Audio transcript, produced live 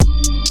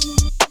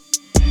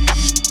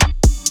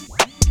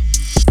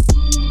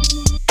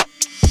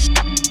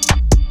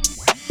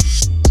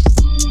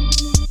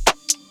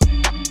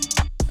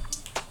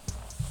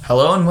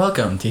Hello and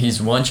welcome to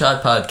He's One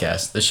Shot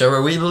Podcast, the show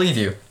where we believe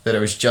you that it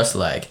was just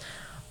lag.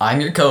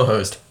 I'm your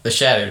co-host, The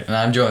Shattered, and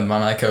I'm joined by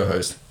my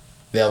co-host,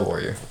 Veil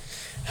Warrior.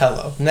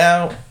 Hello.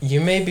 Now, you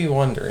may be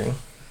wondering,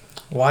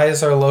 why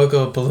is our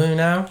logo blue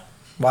now?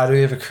 Why do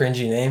we have a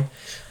cringy name?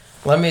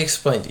 Let me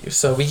explain to you.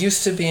 So, we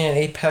used to be an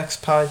Apex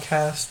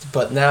podcast,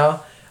 but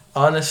now,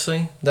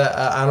 honestly, that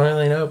I don't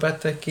really know about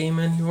that game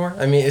anymore.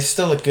 I mean, it's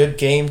still a good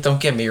game, don't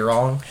get me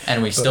wrong.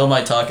 And we still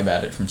might talk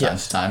about it from time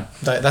to time.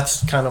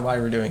 That's kind of why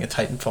we're doing a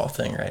Titanfall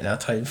thing right now.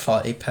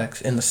 Titanfall,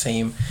 Apex, in the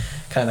same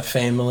kind of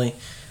family,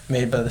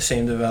 made by the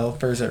same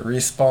developers at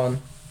Respawn.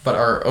 But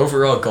our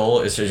overall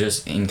goal is to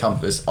just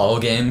encompass all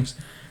games.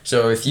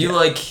 So if you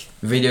like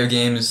video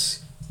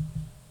games,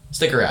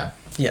 stick around.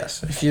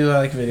 Yes, if you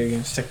like video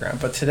games, stick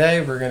around. But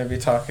today we're going to be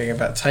talking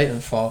about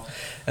Titanfall.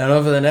 And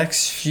over the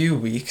next few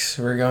weeks,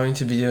 we're going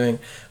to be doing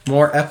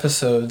more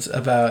episodes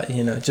about,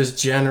 just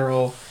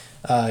general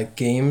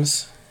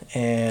games.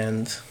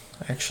 And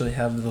I actually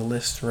have the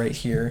list right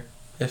here.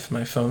 If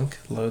my phone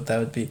could load, that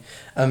would be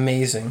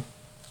amazing.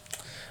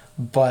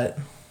 But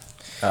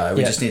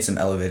we just need some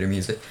elevator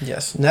music.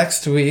 yes,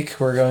 next week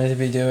we're going to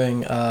be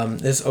doing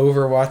is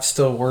Overwatch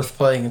still worth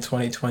playing in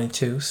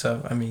 2022?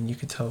 So, I mean, you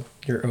could tell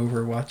your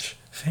Overwatch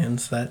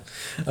fans that.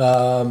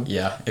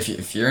 Yeah,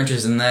 if you're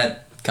interested in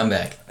that, come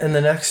back. In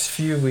the next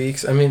few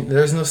weeks, I mean,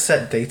 there's no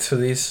set dates for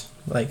these,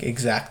 like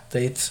exact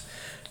dates,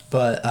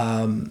 but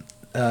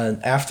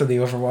after the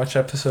Overwatch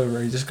episode,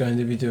 we're just going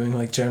to be doing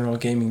like general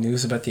gaming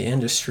news about the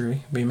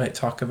industry. We might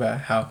talk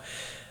about how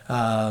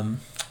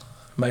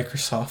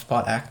Microsoft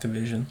bought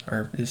Activision,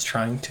 or is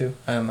trying to.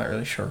 I'm not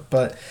really sure.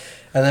 And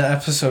then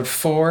episode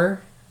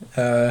 4,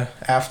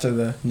 after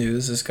the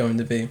news, is going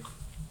to be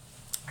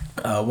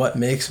what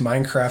makes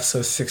Minecraft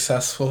so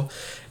successful,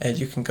 and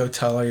you can go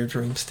tell all your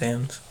dream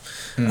stands.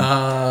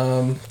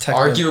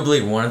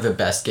 Arguably one of the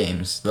best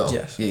games, though.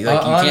 Yes. You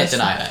can't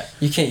deny that.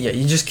 You can't. Yeah,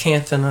 you just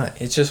can't deny it.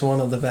 It's just one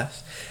of the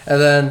best.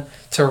 And then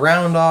to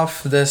round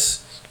off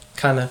this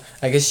kind of,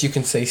 I guess you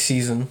can say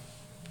season.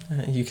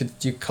 You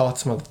could call it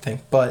some other thing,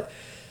 but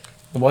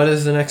what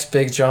is the next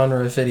big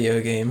genre of video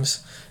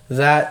games?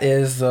 That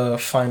is the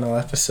final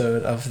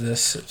episode of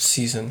this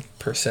season,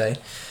 per se.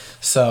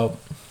 So,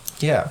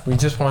 yeah, we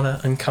just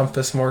want to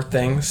encompass more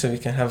things so we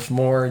can have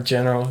more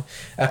general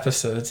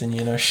episodes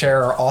and,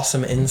 share our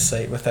awesome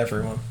insight with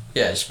everyone.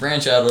 Yeah, just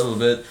branch out a little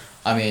bit.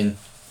 I mean,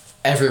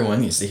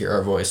 everyone needs to hear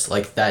our voice.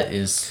 Like, that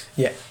is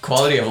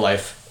quality of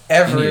life.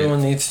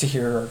 Everyone needs to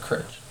hear our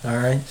cringe. All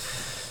right?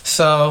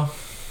 So,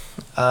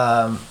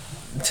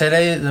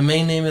 today, the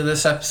main name of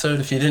this episode,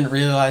 if you didn't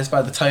realize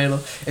by the title,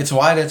 it's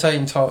Why Did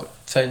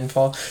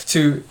Titanfall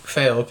 2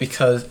 Fail?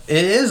 Because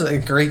it is a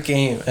great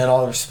game in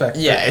all respects.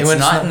 Yeah, it's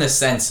not in the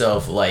sense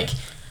of, like,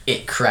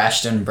 it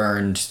crashed and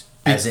burned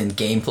as in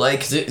gameplay,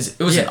 because it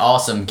was an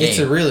awesome game. It's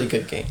a really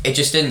good game. It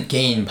just didn't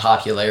gain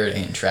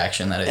popularity and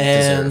traction that it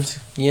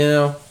deserved.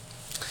 And,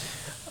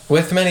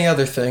 with many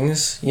other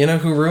things,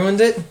 who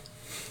ruined it?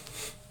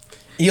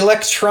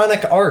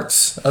 Electronic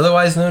Arts,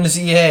 otherwise known as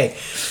EA.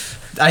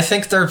 I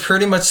think they're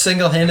pretty much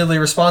single-handedly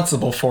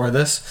responsible for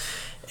this.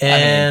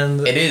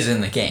 And I mean, it is in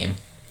the game.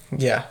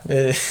 Yeah.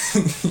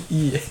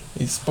 EA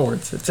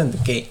Sports, it's in the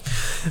game.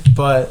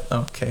 But,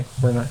 okay,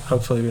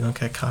 hopefully we don't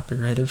get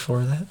copyrighted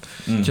for that.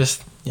 I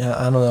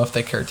don't know if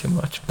they care too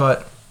much,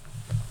 but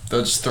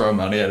they'll just throw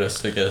money at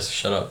us, I guess.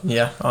 Shut up.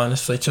 Yeah,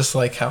 honestly, just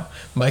like how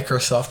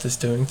Microsoft is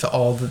doing to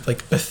all the,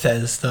 like,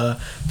 Bethesda,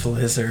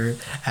 Blizzard,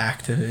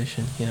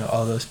 Activision,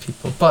 all those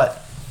people.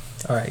 But,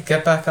 alright,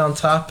 get back on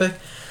topic.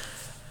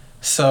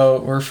 So,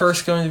 we're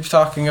first going to be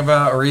talking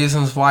about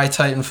reasons why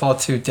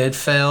Titanfall 2 did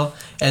fail,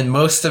 and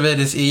most of it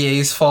is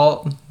EA's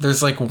fault.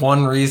 There's, like,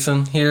 one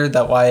reason here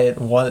that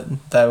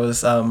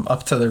was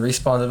up to the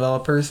Respawn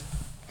developers.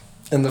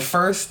 And the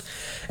first,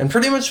 and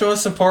pretty much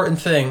most important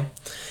thing,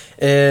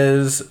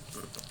 is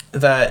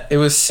that it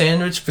was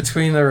sandwiched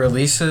between the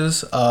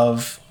releases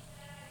of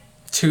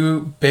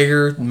two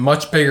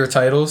much bigger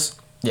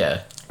titles.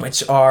 Yeah.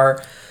 Which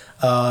are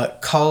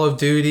Call of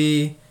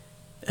Duty,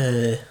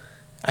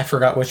 I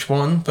forgot which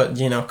one, but,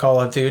 Call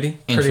of Duty.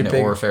 Infinite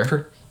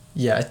Warfare.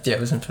 It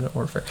was Infinite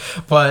Warfare.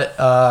 But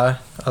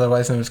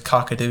otherwise known as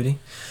Cock-a-Doodle.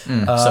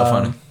 So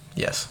funny.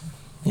 Yes.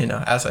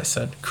 As I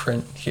said,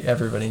 cringe.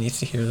 Everybody needs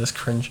to hear this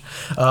cringe.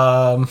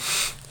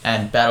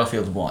 And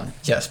Battlefield 1.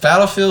 Yes,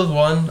 Battlefield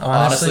 1,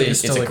 honestly it's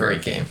still a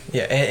great game.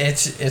 Yeah,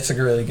 it's a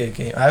really good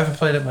game. I haven't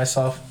played it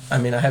myself. I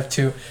mean, I have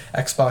 2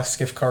 Xbox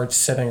gift cards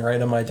sitting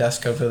right on my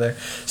desk over there.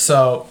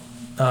 So,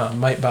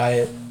 might buy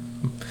it.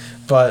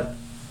 But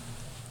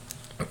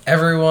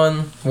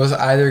everyone was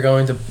either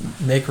going to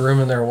make room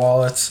in their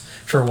wallets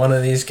for one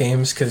of these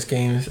games, because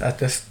games at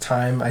this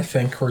time, I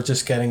think, were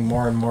just getting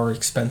more and more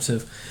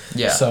expensive.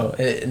 Yeah. So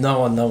no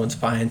one's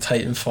buying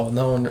Titanfall.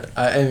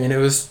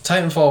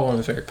 Titanfall 1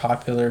 was very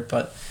popular,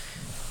 but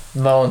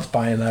no one's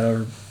buying that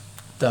over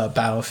the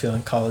Battlefield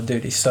and Call of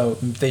Duty. So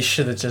they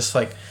should have just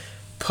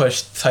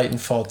pushed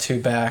Titanfall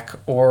 2 back,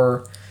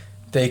 or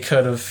they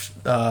could have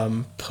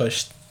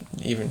pushed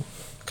even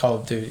Call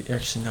of Duty.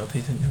 Actually, no,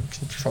 they didn't have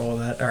control of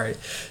that. All right,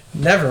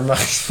 never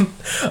mind.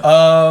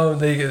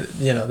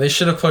 They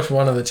should have pushed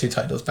one of the two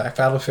titles back,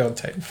 Battlefield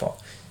and Titanfall.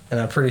 And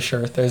I'm pretty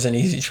sure there's an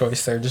easy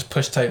choice there. Just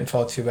push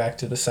Titanfall 2 back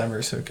to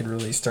December so it could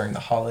release during the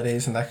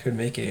holidays, and that could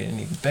make it an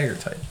even bigger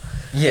title.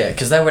 Yeah,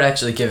 because that would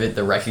actually give it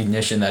the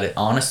recognition that it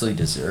honestly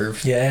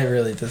deserved. Yeah, it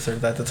really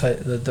deserved that.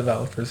 The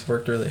developers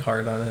worked really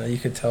hard on it. You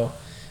could tell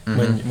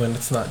when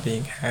it's not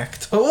being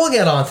hacked. But we'll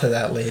get onto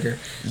that later.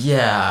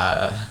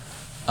 Yeah.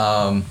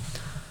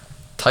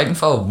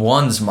 Titanfall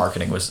 1's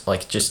marketing was,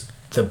 like, just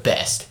the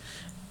best.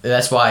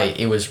 That's why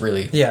it was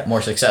really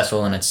more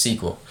successful in its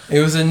sequel. It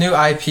was a new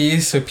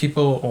IP, so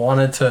people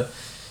wanted to,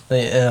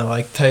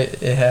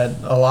 it had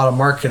a lot of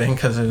marketing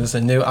because it was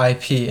a new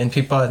IP, and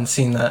people hadn't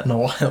seen that in a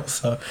while,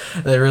 so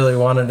they really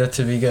wanted it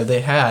to be good.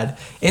 They had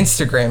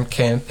Instagram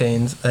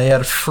campaigns. They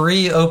had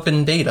free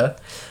open beta.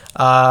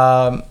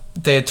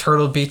 They had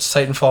Turtle Beach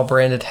Titanfall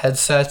branded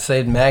headsets. They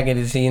had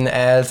magazine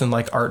ads and,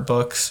 like, art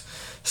books.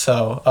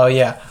 So,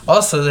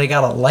 also they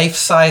got a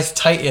life-size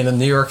Titan in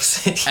New York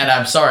City. And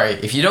I'm sorry,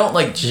 if you don't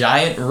like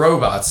giant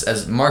robots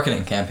as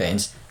marketing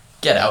campaigns,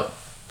 get out.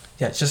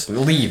 Yeah, just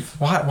leave.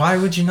 Why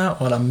would you not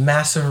want a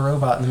massive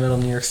robot in the middle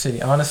of New York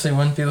City? Honestly, it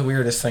wouldn't be the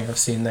weirdest thing I've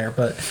seen there,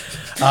 but...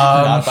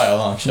 not by a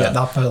long shot. Yeah,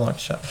 not by a long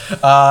shot.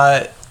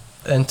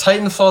 And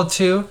Titanfall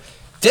 2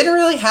 didn't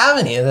really have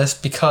any of this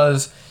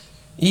because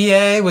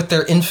EA, with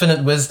their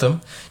infinite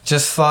wisdom,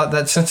 just thought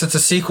that since it's a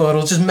sequel,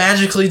 it'll just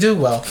magically do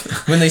well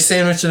when they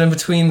sandwich it in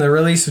between the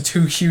release of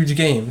two huge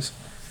games.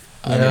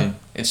 I mean,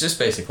 it's just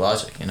basic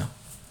logic, you know?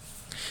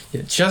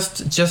 Yeah,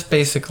 just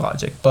basic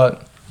logic.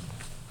 But,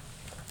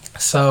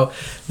 so,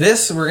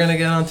 we're going to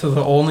get onto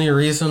the only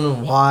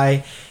reason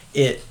why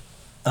the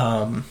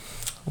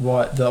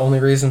only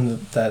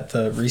reason that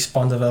the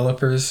Respawn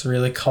developers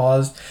really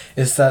caused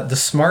is that the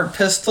Smart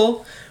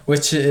Pistol,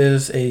 which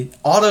is a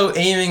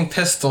auto-aiming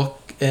pistol.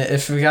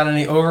 If we got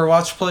any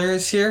Overwatch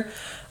players here,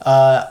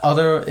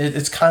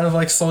 it's kind of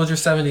like Soldier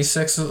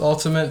 76's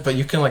Ultimate, but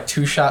you can like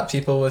two-shot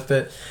people with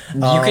it.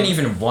 You can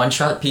even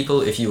one-shot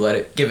people if you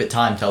give it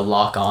time to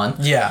lock on.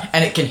 Yeah.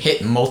 And it can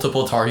hit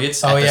multiple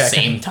targets at the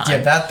same time.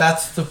 Yeah,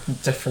 that's the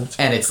difference.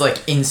 And it's like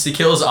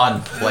insta-kills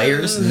on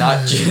players,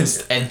 not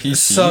just NPCs.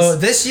 So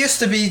this used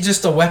to be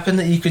just a weapon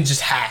that you could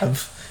just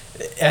have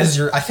as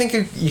your... I think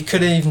you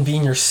could even be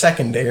in your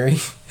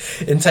secondary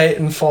in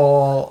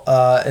Titanfall,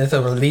 at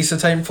the release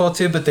of Titanfall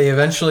 2, but they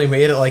eventually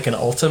made it like an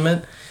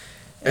ultimate.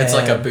 It's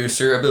like a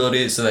booster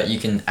ability so that you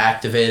can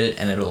activate it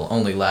and it'll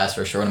only last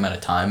for a short amount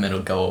of time.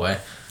 It'll go away.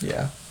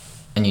 Yeah.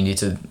 And you need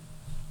to,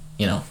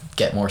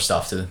 get more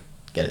stuff to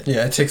get it.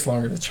 Yeah, it takes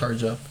longer to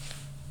charge up.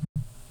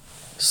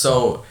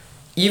 So,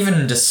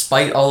 even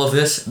despite all of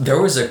this,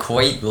 there was a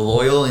quite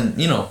loyal and,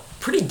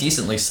 pretty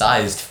decently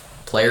sized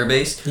player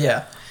base.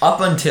 Yeah.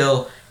 Up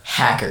until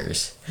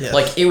hackers. Yes.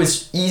 Like, it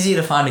was easy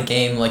to find a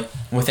game, like,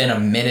 within a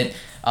minute.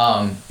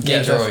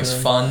 Games are always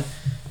fun.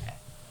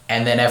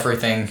 And then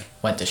everything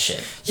went to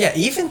shit. Yeah,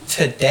 even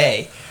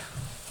today,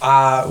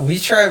 we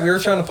were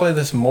trying to play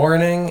this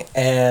morning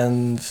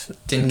and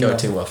didn't go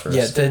too well for us.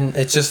 Yeah, it didn't.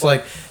 It's just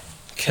like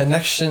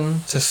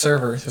connection to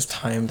server just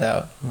timed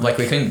out. Like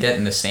we couldn't get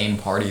in the same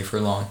party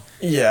for long.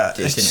 Yeah, it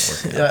didn't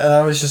work.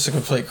 That was just a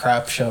complete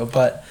crap show.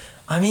 But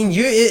I mean,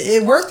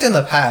 it worked in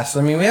the past.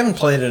 I mean, we haven't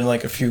played it in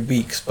like a few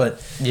weeks,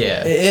 but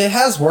yeah, it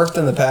has worked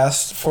in the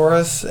past for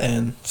us,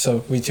 and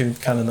so we too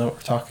kind of know what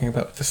we're talking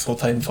about with this whole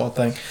Titanfall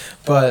thing.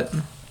 But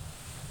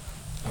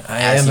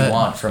as you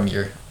want from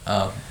your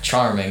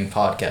charming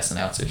podcast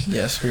announcers.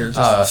 Yes, we are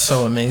just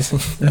so amazing.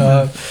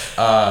 But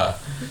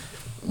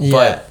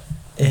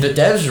the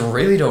devs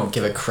really don't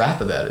give a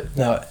crap about it.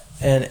 No,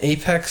 and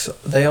Apex,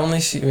 they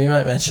only see... We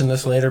might mention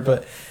this later,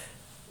 but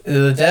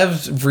the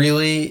devs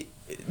really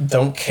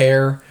don't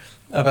care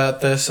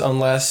about this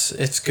unless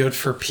it's good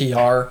for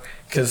PR,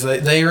 because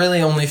they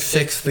really only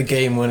fix the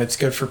game when it's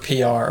good for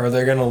PR, or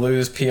they're going to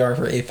lose PR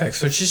for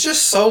Apex, which is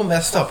just so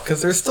messed up,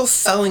 because they're still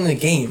selling the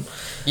game.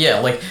 Yeah,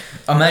 like,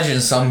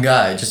 imagine some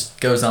guy just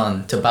goes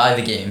on to buy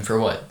the game for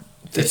what?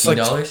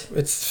 $15?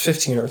 It's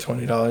 $15 or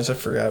 $20. I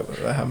forgot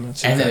how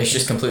much. And then it's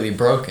just completely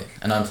broken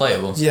and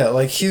unplayable. Yeah,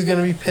 like, he's going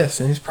to be pissed,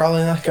 and he's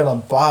probably not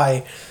going to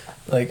buy,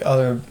 like,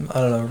 other,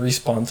 I don't know,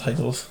 Respawn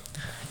titles.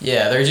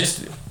 Yeah, they're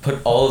just put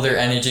all of their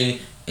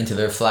energy into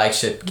their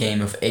flagship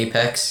game of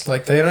Apex.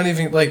 Like, they don't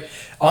even, like,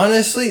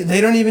 honestly,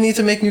 they don't even need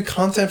to make new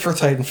content for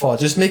Titanfall.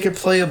 Just make it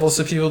playable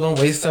so people don't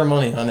waste their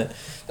money on it.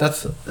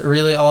 That's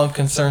really all I'm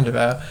concerned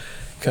about.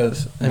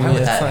 Because, I mean, why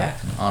would that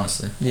happen,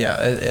 honestly? Yeah,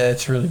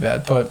 it's really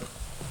bad. But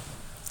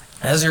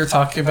as you were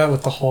talking about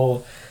with the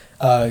whole,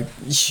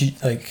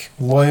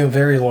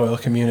 very loyal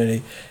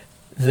community,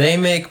 they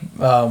make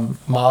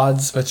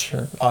mods, which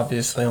are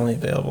obviously only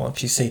available on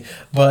PC,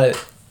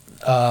 but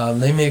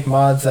they make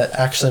mods that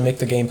actually make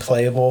the game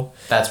playable.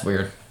 That's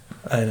weird.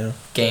 I know.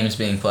 Games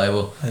being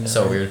playable. I know.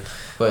 So weird.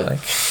 But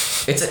like,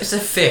 it's a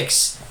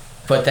fix.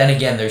 But then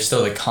again, there's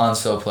still the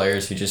console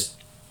players who just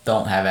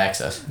don't have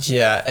access.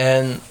 Yeah,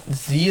 and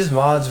these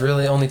mods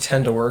really only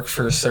tend to work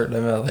for a certain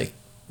amount,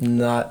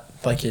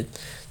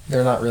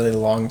 they're not really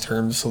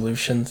long-term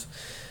solutions.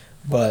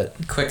 But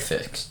Quick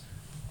fix.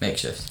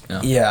 Makeshift.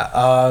 No.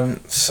 yeah,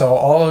 so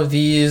all of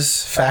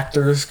these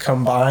factors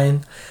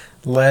combined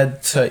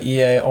led to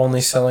EA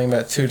only selling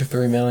about 2 to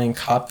 3 million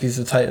copies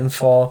of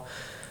Titanfall,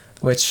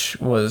 which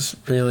was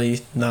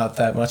really not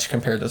that much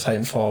compared to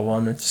Titanfall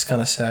 1, which is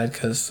kind of sad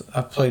because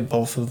I've played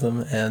both of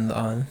them, and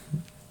on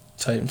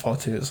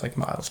Titanfall 2 is like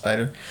miles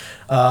better.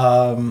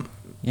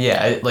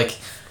 Yeah,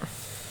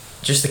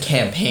 just the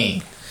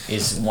campaign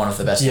is one of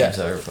the best Yeah. games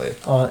I've ever played.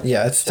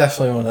 Yeah, it's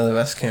definitely one of the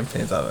best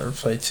campaigns I've ever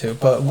played too.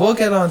 But we'll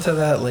get onto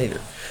that later.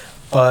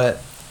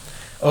 But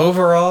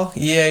overall,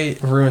 EA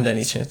ruined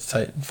any chance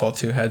Titanfall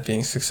 2 had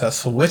being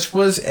successful, which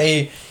was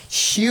a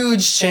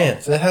huge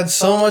chance. It had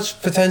so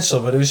much potential,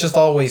 but it was just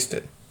all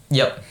wasted.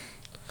 Yep.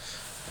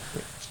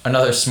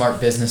 Another smart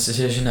business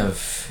decision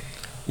of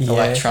EA.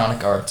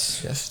 Electronic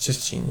Arts. Yes,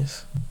 just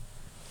genius.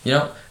 You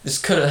know, this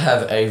could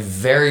have a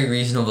very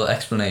reasonable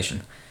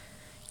explanation.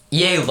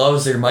 EA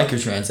loves their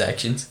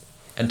microtransactions,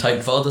 and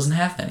Titanfall doesn't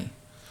have any.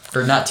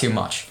 Or not too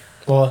much.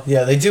 Well,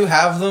 yeah, they do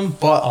have them,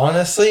 but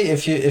honestly,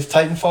 if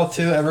Titanfall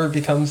 2 ever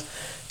becomes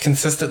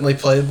consistently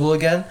playable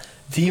again,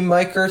 the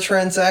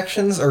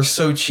microtransactions are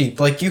so cheap.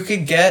 Like, you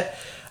could get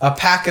a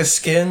pack of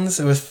skins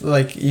for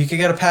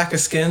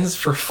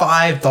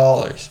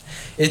 $5.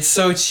 It's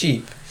so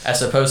cheap.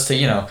 As opposed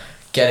to,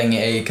 getting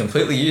a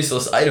completely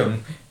useless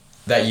item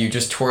that you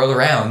just twirl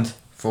around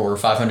for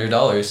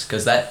 $500,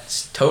 because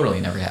that's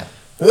totally never happened.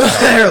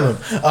 Heirloom.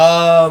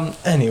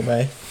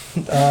 Anyway.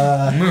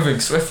 Moving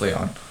swiftly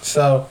on.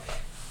 So,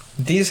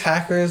 these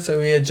hackers that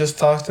we had just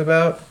talked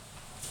about,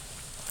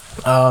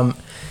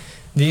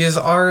 these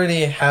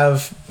already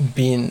have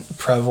been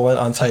prevalent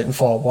on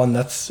Titanfall 1.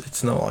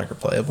 It's no longer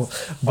playable.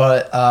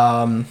 But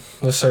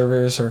the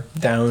servers are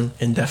down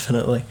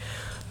indefinitely.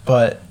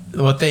 But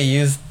what they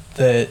use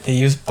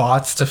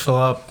bots to fill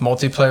up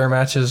multiplayer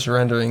matches,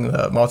 rendering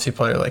the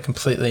multiplayer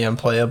completely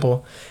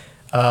unplayable.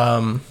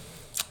 I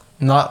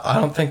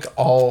don't think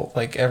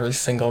every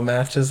single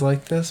match is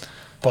like this,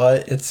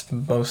 but it's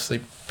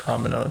mostly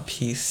prominent on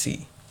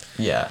PC.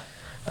 Yeah.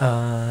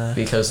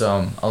 Because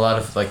a lot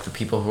of the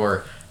people who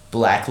are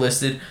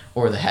blacklisted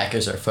or the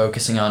hackers are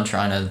focusing on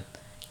trying to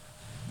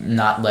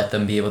not let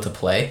them be able to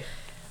play,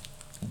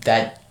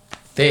 that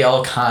they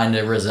all kind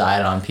of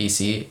reside on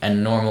PC,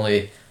 and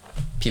normally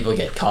people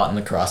get caught in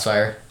the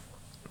crossfire.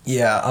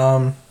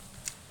 Yeah,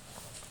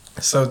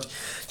 so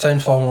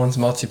Titanfall 1's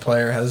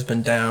multiplayer has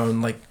been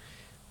down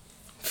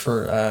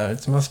for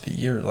it must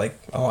be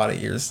a lot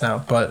of years now,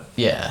 but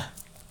Yeah.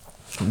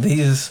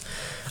 these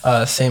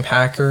same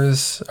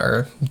hackers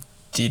are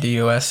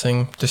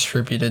DDoSing,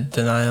 distributed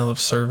denial of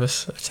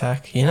service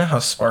attack. You know how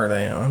smart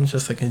I am. I'm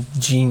just a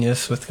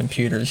genius with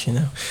computers,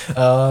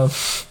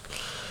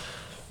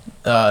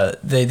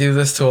 They do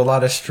this to a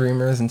lot of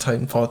streamers in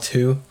Titanfall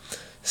 2,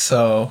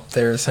 so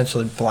they're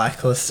essentially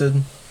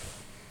blacklisted.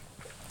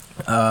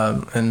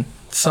 And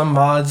some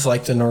mods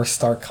like the North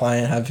Star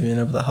client have been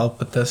able to help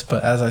with this,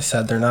 but as I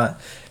said, they're not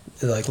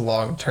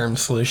long-term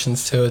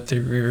solutions to it. We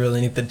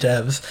really need the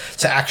devs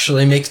to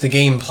actually make the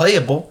game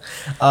playable.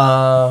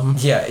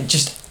 Yeah,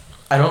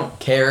 I don't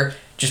care.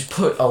 Just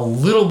put a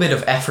little bit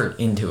of effort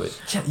into it.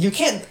 Yeah, you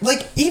can't,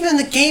 even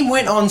the game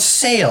went on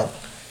sale.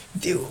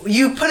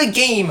 You put a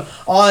game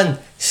on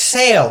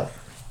sale.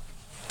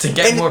 To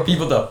get more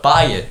people to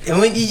buy it.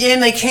 And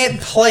they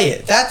can't play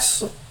it.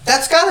 That's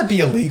gotta be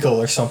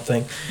illegal or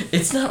something.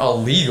 It's not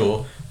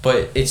illegal,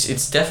 but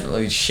it's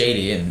definitely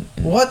shady and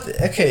What?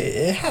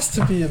 Okay, it has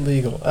to be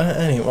illegal.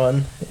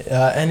 Anyone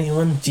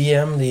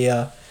DM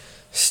the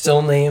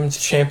still named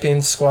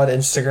Champion Squad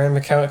Instagram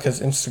account, because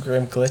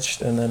Instagram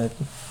glitched and then it...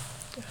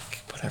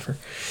 Whatever.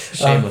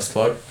 shameless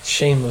plug.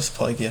 Shameless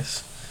plug,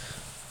 yes.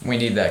 We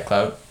need that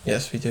clout.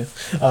 Yes, we do.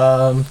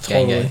 Gang,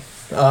 Totally.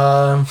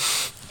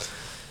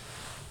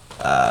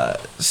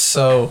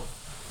 So,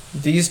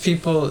 these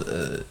people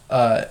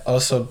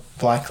also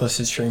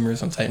blacklisted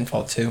streamers on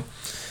Titanfall 2,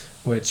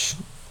 which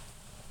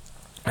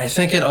I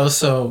think it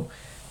also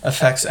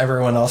affects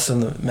everyone else in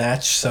the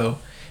match. So,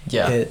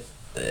 Yeah.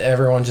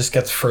 Everyone just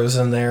gets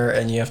frozen there,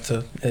 and you have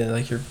to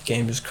your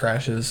game just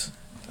crashes.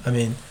 I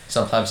mean,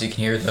 Sometimes you can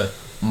hear the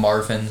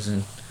Marvins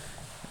and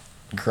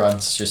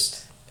grunts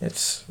just...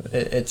 it's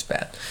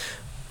bad,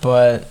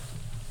 but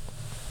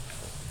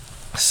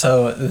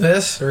so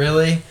this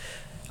really,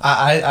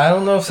 I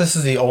don't know if this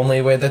is the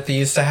only way that they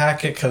used to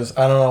hack it, because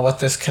I don't know what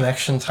this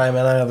connection time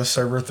and the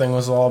server thing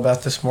was all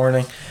about this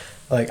morning.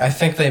 I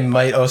think they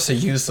might also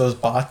use those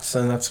bots,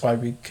 and that's why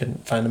we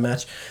couldn't find a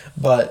match.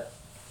 But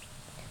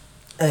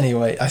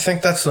anyway, I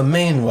think that's the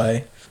main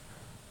way.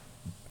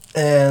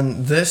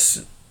 And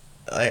this,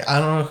 I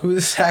don't know who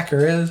this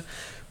hacker is,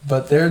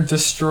 but they're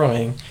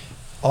destroying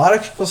a lot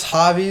of people's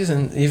hobbies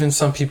and even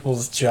some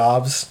people's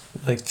jobs,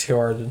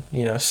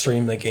 to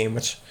stream the game,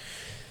 which,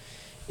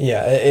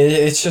 yeah,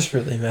 it's just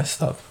really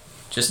messed up.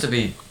 Just to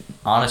be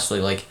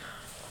honestly,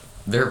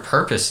 their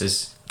purpose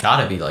has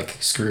gotta be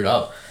screwed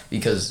up,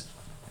 because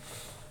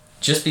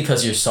just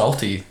because you're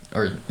salty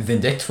or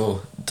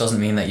vindictful doesn't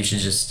mean that you should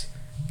just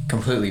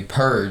completely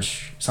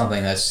purge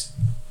something that's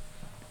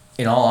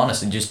in all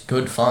honesty, just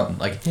good fun.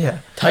 Like, Yeah.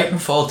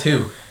 Titanfall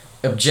 2,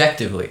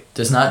 objectively,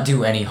 does not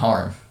do any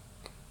harm.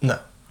 No.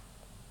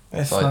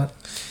 It's But- not.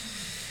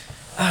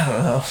 I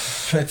don't know.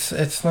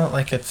 It's not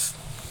like it's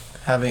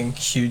having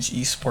huge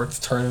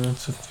esports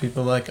tournaments with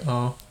people like,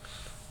 oh,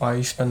 why are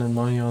you spending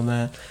money on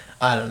that?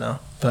 I don't know.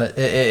 But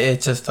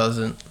it just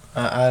doesn't.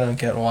 I don't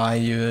get why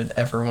you would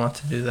ever want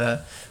to do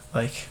that.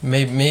 Like,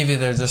 maybe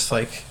they're just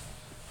like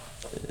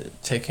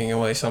taking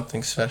away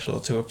something special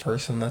to a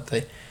person that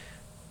they,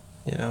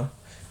 you know,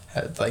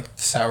 had like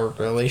sour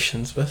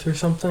relations with or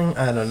something.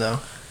 I don't know.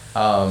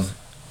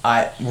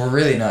 We're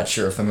really not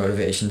sure of the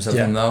motivations of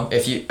them, though.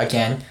 If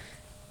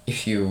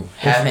you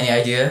have any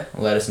idea,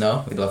 let us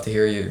know. We'd love to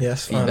hear your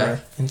Yes, on feedback. our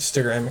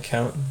Instagram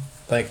account.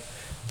 Like,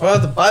 by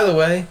the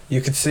way,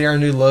 you can see our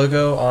new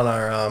logo on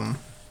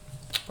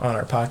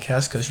our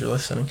podcast because you're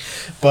listening.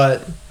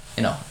 But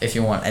If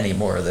you want any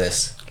more of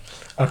this.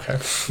 okay,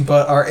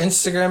 but our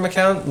Instagram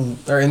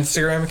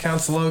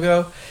account's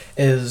logo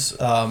is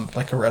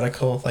like a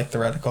reticle, like the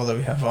reticle that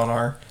we have on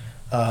our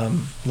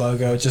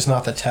logo, just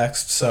not the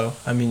text. So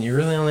I mean, you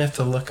really only have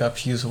to look up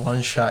Hughes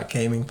One Shot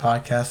Gaming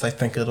Podcast. I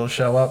think it'll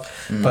show up.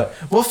 But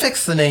we'll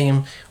fix the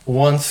name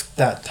once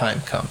that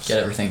time comes. Get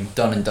everything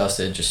done and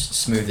dusted, just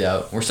smoothed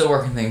out. We're still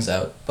working things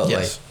out, but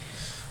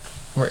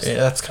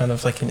that's kind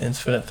of like an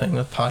infinite thing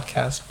with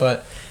podcasts.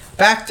 But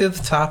back to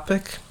the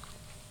topic.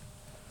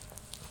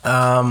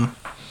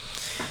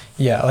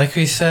 Yeah, like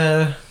we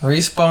said,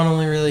 Respawn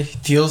only really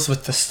deals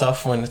with the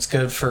stuff when it's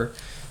good for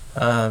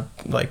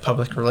like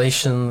public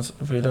relations.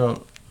 We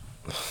don't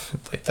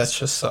like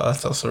that's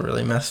also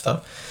really messed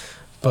up.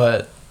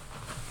 But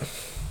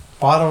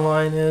bottom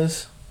line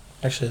is,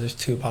 actually there's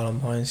two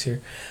bottom lines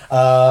here.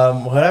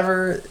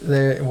 Whatever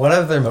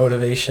their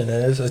motivation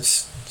is,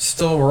 it's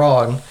still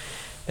wrong.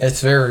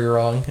 It's very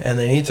wrong, and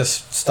they need to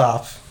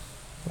stop.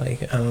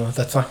 Like, I don't know,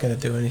 that's not going to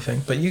do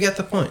anything, but you get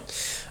the point.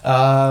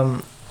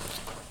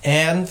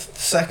 And the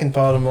second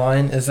bottom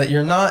line is that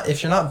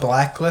if you're not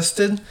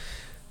blacklisted,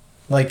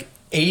 like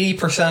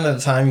 80% of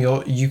the time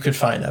you could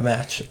find a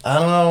match. I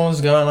don't know what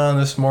was going on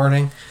this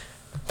morning.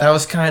 That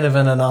was kind of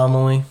an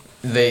anomaly.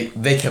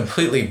 They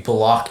completely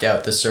blocked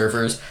out the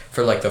servers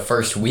for like the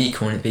first week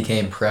when it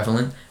became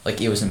prevalent. Like,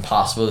 it was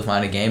impossible to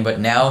find a game, but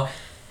now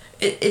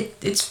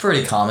it's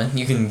pretty common.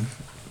 You can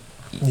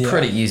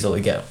pretty easily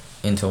get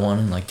into one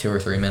in like 2 or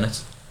 3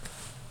 minutes.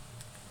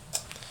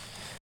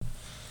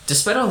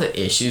 Despite all the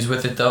issues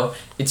with it, though,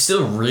 it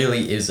still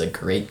really is a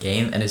great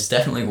game, and it's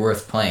definitely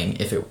worth playing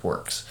if it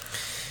works.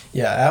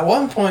 Yeah, at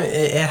one point,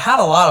 it had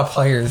a lot of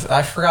players.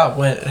 I forgot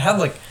when. It had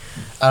like,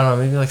 I don't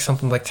know, maybe like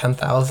something like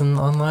 10,000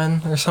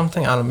 online or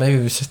something. I don't know, maybe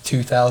it was just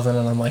 2,000,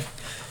 and I'm like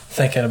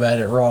thinking about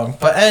it wrong.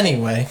 But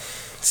anyway,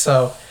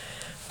 so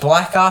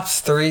Black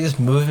Ops 3's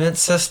movement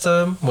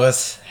system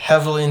was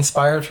heavily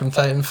inspired from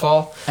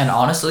Titanfall. And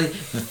honestly,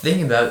 the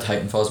thing about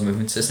Titanfall's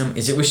movement system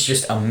is it was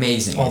just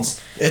amazing.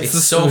 It's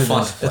so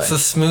fun to play. It's the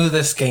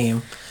smoothest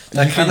game.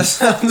 That kind of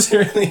sounds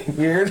really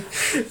weird,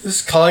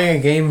 just calling a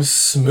game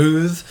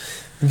smooth.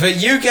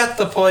 But you get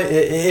the point.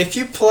 If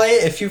you've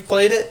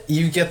played it,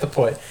 you get the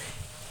point.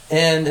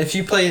 And if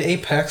you played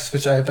Apex,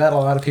 which I bet a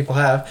lot of people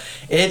have,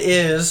 it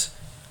is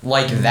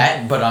like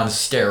that, but on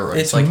steroids.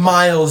 It's like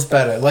miles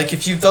better. Like,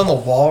 if you've done the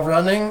wall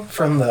running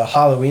from the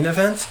Halloween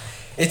events,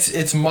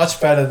 it's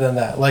much better than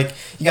that. Like,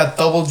 you got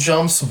double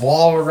jumps,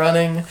 wall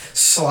running,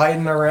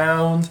 sliding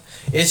around.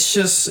 It's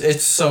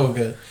so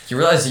good. You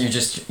realize that you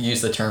just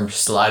use the term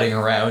sliding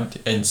around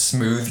and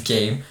smooth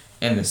game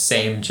in the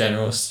same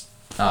general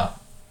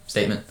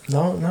statement.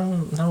 No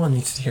one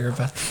needs to hear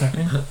about that.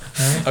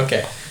 Right?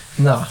 Okay.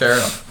 No. Fair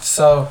enough.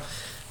 So,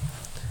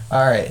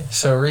 alright.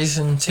 So,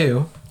 reason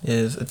 2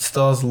 is it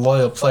still has a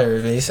loyal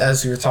player base,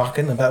 as we were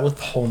talking about with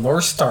the whole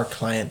North Star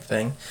client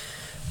thing.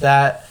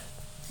 That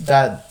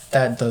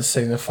does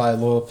signify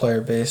loyal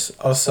player base.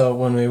 Also,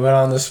 when we went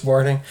on this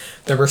morning,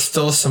 there were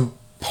still some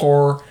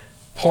poor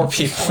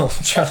people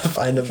trying to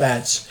find a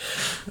match.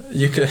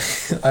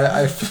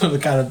 I feel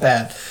kind of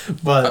bad,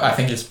 but I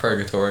think it's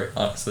purgatory,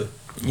 honestly.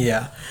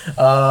 yeah.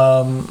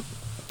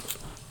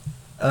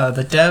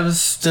 The devs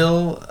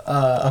still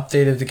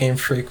updated the game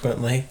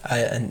frequently.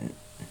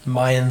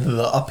 Mind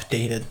the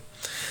updated.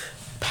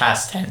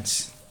 Past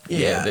tense.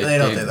 Yeah, they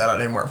don't do that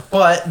anymore.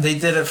 But they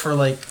did it for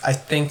I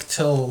think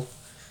till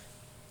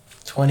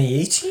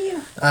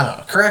 2018? I don't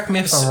know. Correct me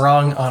if I'm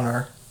wrong on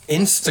our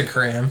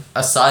Instagram.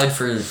 Aside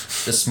for the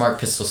Smart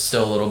Pistol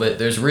still a little bit,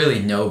 there's really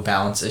no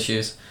balance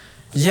issues.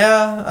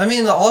 Yeah, I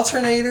mean the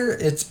alternator,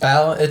 it's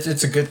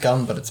a good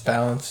gun, but it's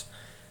balanced.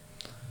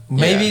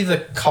 Maybe the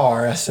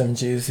car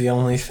SMG is the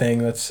only thing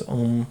that's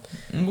bit.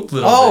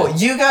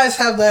 You guys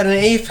have that in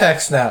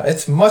Apex now.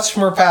 It's much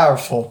more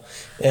powerful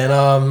in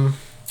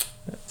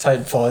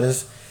Titanfall. It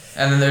is.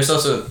 And then there's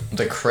also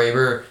the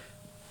Kraber,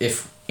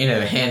 if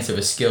the hands of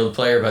a skilled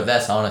player, but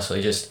that's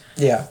honestly just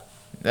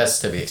that's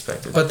to be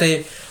expected. But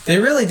they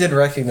really did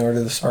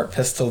recognize the Smart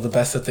Pistol the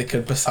best that they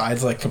could,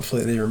 besides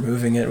completely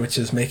removing it, which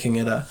is making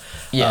it a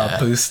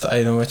boost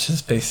item, which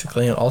is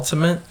basically an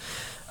ultimate.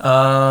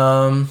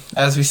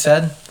 As we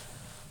said,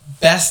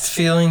 best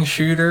feeling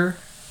shooter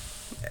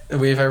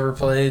we've ever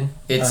played.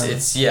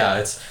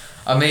 It's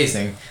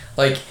amazing.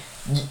 Like,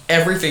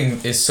 everything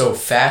is so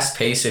fast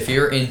paced. If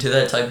you're into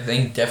that type of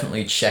thing,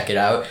 definitely check it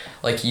out.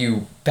 Like,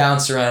 you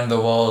bounce around the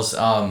walls.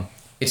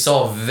 It's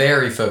all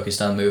very focused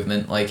on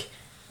movement. Like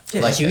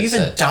you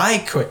even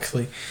die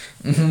quickly.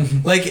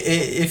 Like,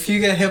 if you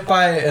get hit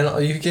by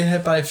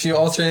a few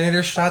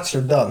alternator shots,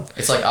 you're done.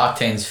 It's like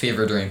Octane's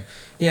fever dream.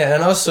 Yeah,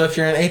 and also if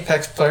you're an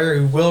Apex player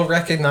who will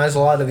recognize a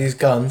lot of these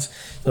guns,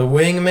 the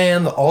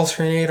Wingman, the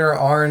Alternator,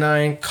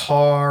 R9,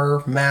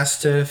 Car,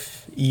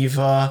 Mastiff,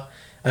 Eva.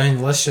 I mean,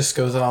 the list just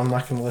goes on. I'm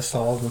not going to list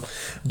all of them.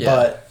 Yeah.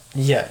 But,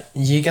 yeah,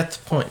 you get the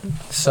point.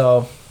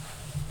 So,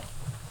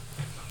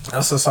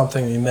 also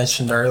something we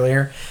mentioned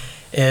earlier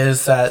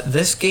is that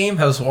this game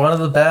has one of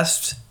the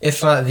best,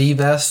 if not the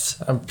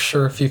best. I'm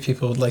sure a few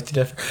people would like to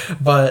differ.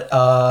 But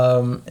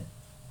I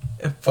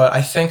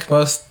think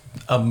most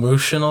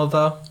emotional,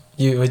 though.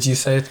 Would you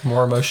say it's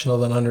more emotional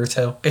than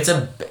Undertale?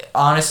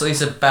 Honestly,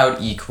 it's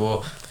about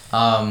equal.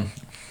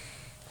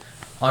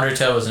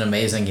 Undertale was an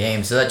amazing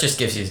game, so that just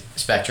gives you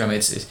spectrum.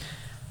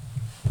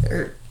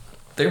 They're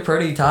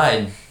pretty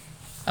tied.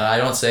 I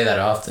don't say that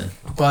often.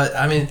 But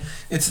I mean,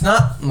 it's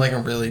not like a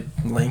really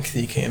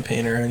lengthy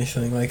campaign or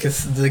anything. Like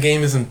the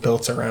game isn't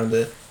built around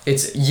it.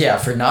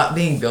 For not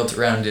being built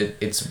around it,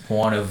 it's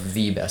one of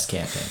the best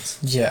campaigns.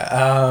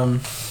 Yeah.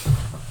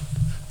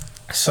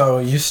 So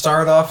you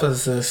start off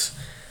as this.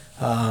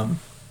 I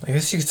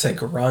guess you could say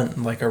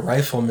grunt, like a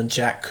rifleman,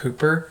 Jack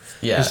Cooper.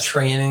 Yeah. Who's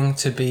training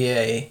to be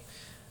a.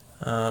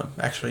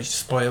 Actually,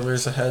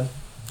 spoilers ahead.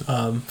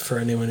 For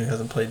anyone who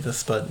hasn't played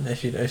this, but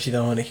if you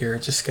don't want to hear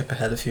it, just skip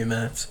ahead a few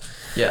minutes.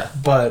 Yeah.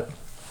 But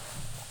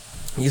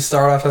you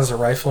start off as a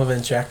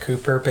rifleman, Jack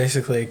Cooper,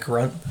 basically a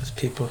grunt. Those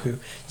people who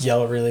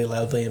yell really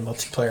loudly in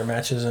multiplayer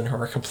matches and who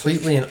are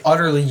completely and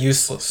utterly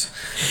useless.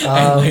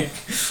 And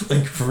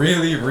like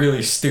really,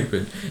 really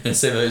stupid and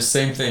say those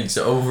same things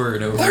over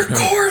and over. They're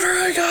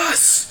quartering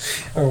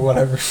us! Or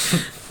whatever.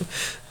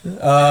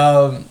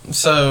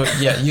 So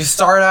yeah, you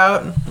start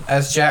out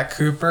as Jack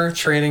Cooper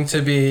training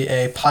to be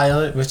a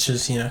pilot, which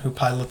is, who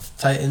pilots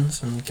the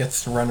Titans and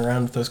gets to run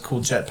around with those cool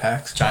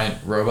jetpacks. Giant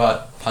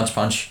robot,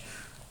 punch.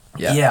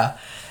 Yeah. Yeah.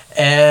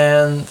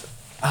 And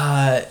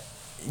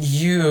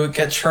you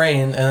get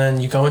trained and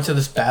then you go into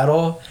this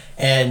battle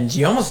and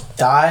you almost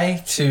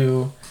die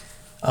to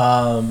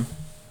an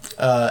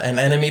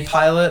enemy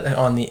pilot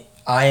on the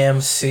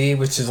IMC,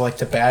 which is like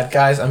the bad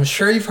guys. I'm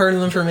sure you've heard of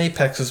them from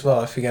Apex as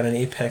well, if you got an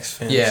Apex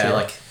fan. Yeah, here.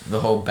 Like the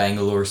whole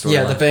Bangalore story.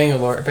 Yeah, the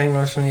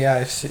Bangalore's from the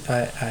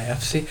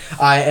IMC.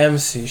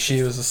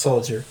 She was a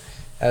soldier,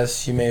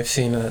 as you may have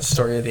seen in that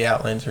story of the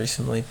Outlands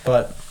recently.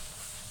 But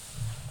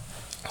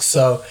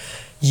so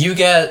you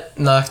get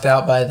knocked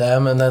out by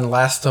them, and then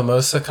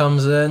Lastimosa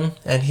comes in,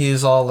 and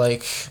he's all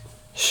like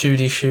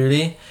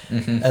shooty,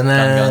 and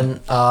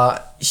then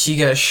he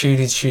got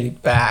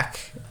shooty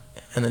back,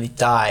 and then he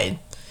died.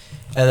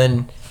 And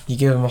then you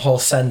give him a whole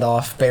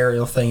send-off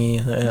burial thingy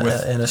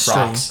in a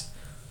stream.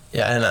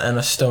 Yeah, in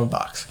a stone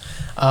box.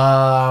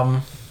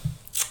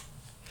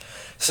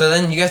 So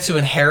then you get to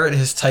inherit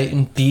his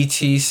Titan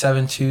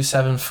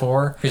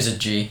BT7274. Here's a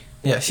G.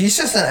 Yeah, he's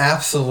just an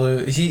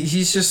absolute.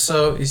 He's just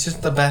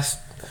the best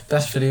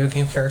video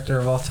game character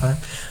of all time.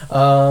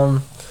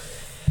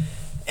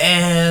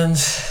 And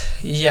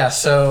yeah,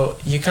 so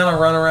you kind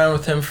of run around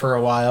with him for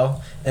a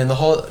while. And the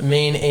whole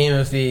main aim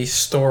of the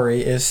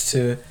story is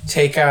to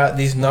take out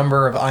these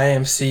number of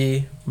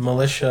IMC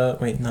militia.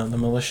 Wait, no, the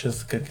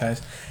militia's the good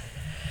guys.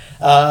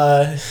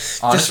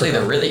 Honestly,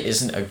 there really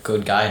isn't a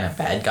good guy and a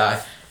bad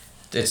guy.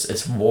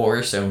 It's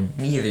war, so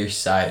neither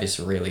side is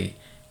really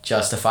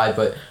justified.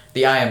 But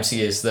the IMC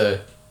is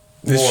the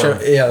more...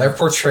 they're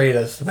portrayed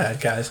as the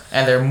bad guys.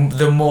 And they're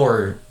the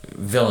more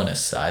villainous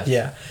side.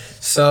 Yeah.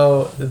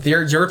 So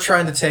you're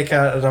trying to take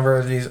out a number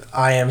of these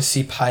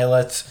IMC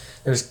pilots.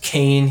 There's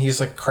Kane, he's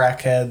like a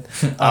crackhead.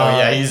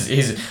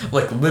 He's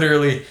like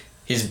literally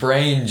his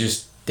brain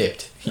just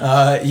dipped.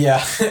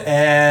 Yeah,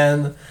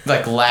 and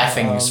like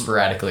laughing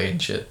sporadically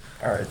and shit.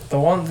 All right,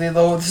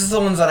 this is the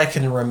ones that I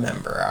can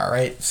remember. All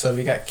right, so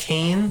we got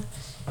Kane,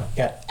 we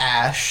got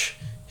Ash,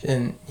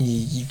 and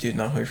you do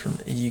know her from.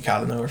 You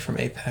gotta know her from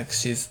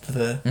Apex. She's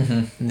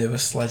the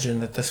newest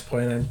legend at this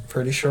point, I'm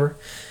pretty sure.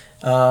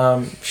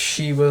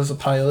 She was a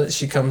pilot.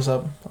 She comes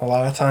up a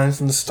lot of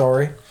times in the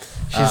story.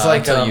 She's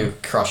like until you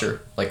crush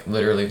her, like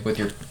literally with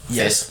your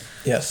fist.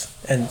 Yes,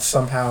 and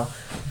somehow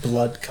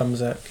blood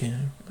comes out.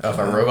 Of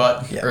a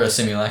robot or a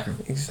simulacrum.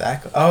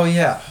 Exactly. Oh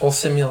yeah, whole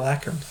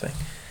simulacrum thing.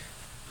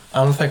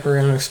 I don't think we're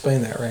going to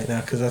explain that right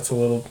now because that's a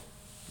little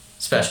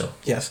special.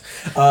 Yes.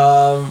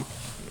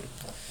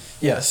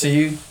 Yeah. So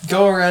you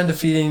go around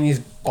defeating these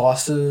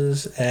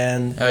bosses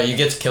and you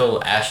get to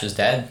kill Ash's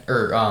dad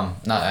or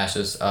not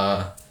Ash's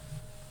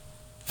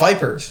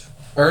Vipers.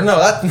 Or no,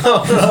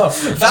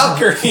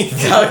 Valkyrie.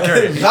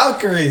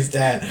 Valkyrie's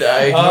dad.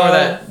 Ignore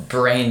that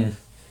brain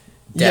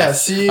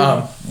death. Yeah,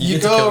 so you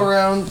go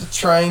around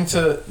trying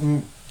to,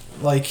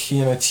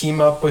 team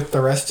up with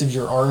the rest of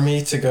your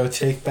army to go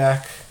take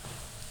back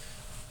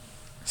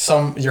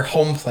your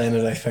home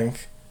planet, I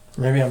think.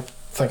 Maybe I'm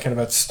thinking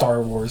about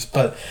Star Wars,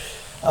 but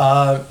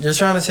you're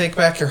trying to take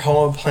back your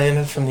home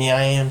planet from the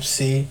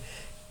IMC,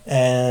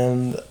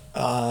 and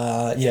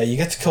you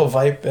get to kill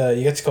Viper.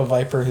 You get to kill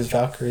Viper, who's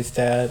Valkyrie's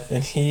dad,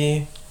 and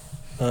he,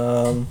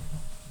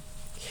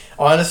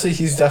 honestly,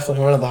 he's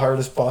definitely one of the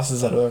hardest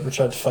bosses that I've ever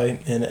tried to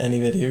fight in any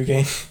video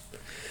game.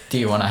 Do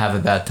you want to have a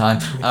bad time?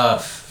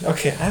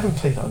 Okay, I haven't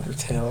played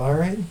Undertale. All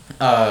right.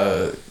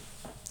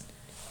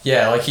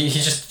 Yeah, like he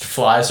just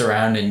flies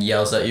around and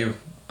yells at you,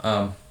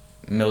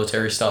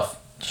 military stuff,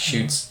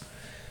 shoots,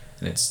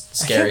 and it's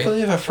scary. I can't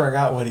believe I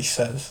forgot what he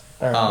says.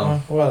 All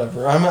right,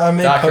 whatever. I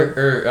made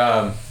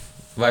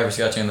Viper's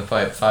got you in the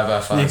pipe, 5 out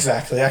of 5.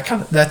 Exactly.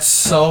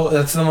 That's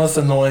the most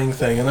annoying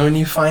thing. And then when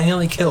you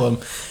finally kill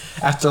him,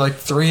 after like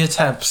 3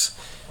 attempts,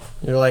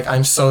 you're like,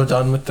 I'm so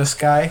done with this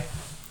guy.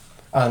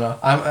 I don't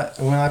know.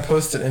 When I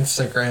post an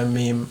Instagram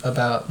meme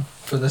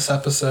for this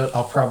episode,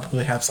 I'll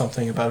probably have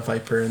something about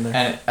Viper in there.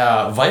 And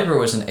Viper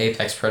was an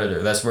apex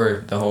predator. That's where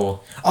the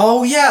whole...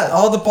 Oh yeah,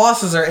 all the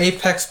bosses are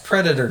apex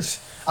predators.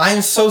 I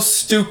am so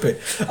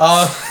stupid.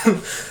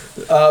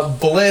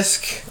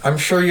 Blisk, I'm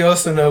sure you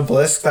also know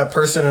Blisk, that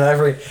person in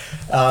every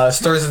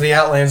Stories of the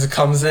Outlands that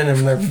comes in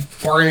and they're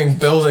burning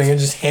building and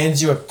just hands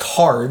you a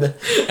card.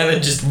 And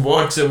then just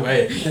walks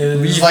away.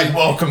 He's like,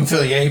 welcome to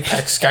the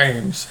Apex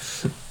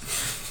games.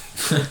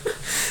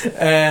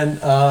 And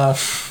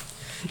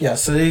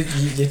so you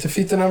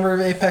defeat the number of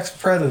apex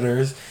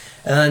predators,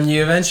 and then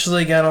you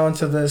eventually get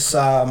onto this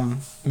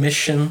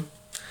mission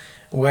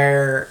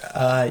where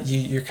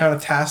you're kind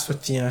of tasked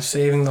with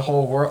saving the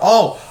whole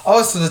world.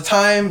 So the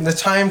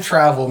time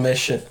travel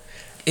mission.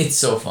 It's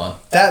so fun.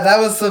 That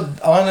was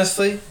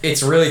honestly.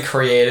 It's really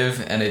creative,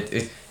 and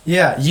it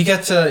Yeah,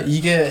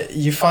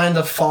 you find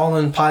the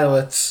fallen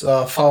pilots,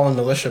 fallen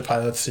militia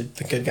pilots,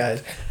 the good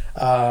guys.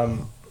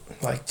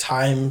 Like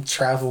time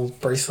travel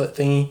bracelet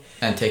thingy,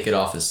 and take it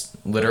off his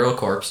literal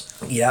corpse.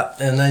 Yep,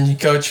 and then you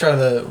go try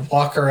to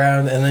walk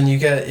around, and then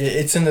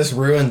it's in this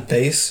ruined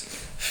base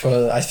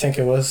for, I think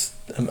it was,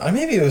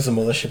 maybe it was a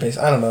militia base,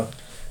 I don't know.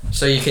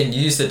 So you can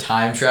use the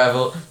time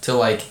travel to,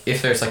 like,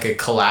 if there's like a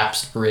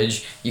collapsed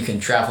bridge, you can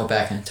travel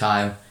back in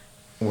time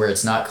where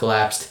it's not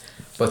collapsed,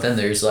 but then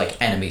there's like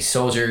enemy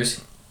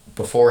soldiers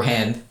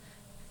beforehand.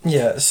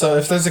 Yeah, so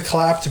if there's a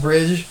collapsed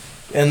bridge,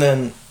 and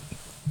then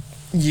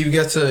you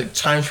get to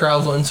time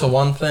travel into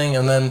one thing,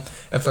 and then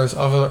if there's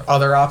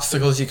other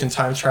obstacles, you can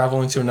time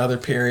travel into another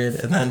period,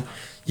 and then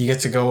you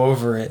get to go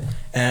over it.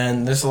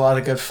 And there's a lot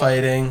of good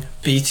fighting.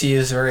 BT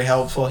is very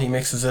helpful. He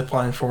makes a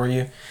zipline for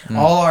you.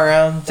 All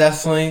around,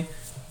 definitely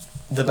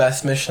the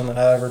best mission that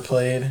I ever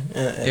played.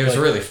 It was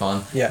really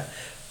fun. Yeah.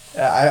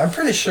 I'm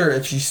pretty sure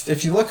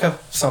if you look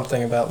up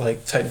something about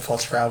like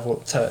Titanfall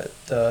travel,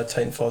 the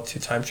Titanfall 2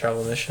 time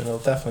travel mission, it'll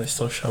definitely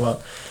still show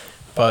up.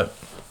 But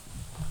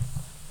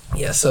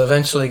yeah, so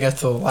eventually get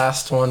to the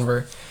last one,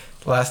 where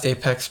the last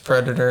apex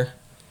predator,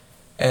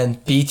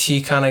 and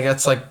BT kind of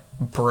gets like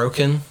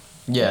broken.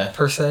 Yeah.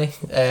 Per se,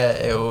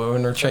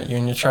 when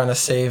you're trying to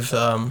save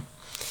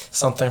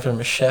something from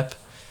a ship.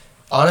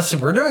 Honestly,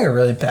 we're doing a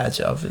really bad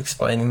job of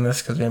explaining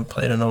this because we haven't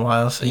played in a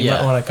while, so you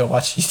might want to go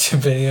watch a YouTube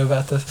video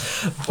about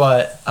this.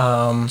 But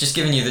just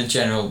giving you the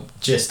general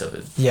gist of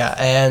it. Yeah,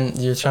 and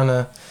you're trying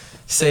to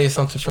save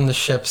something from the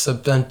ship, so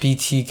then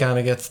BT kind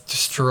of gets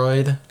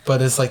destroyed,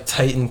 but his like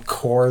Titan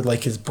core,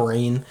 like his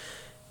brain,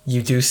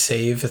 you do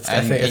save.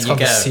 I think it's called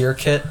the Seer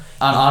Kit.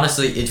 And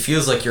honestly, it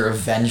feels like you're a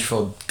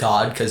vengeful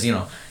god, because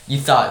you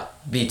thought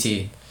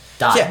BT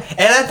died. Yeah, and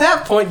at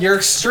that point, you're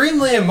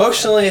extremely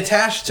emotionally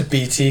attached to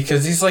BT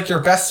because he's like your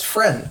best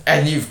friend.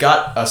 And you've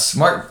got a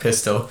smart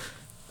pistol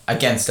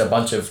against a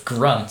bunch of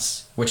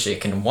grunts, which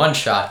it can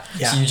one-shot.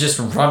 Yeah. So you just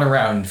run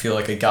around and feel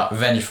like a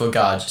vengeful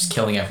god, just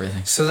killing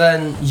everything. So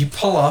then you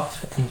pull up,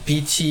 and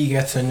BT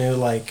gets a new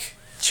like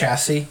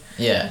chassis.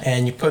 Yeah.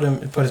 And you put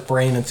his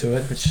brain into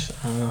it, which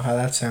I don't know how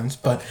that sounds,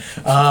 but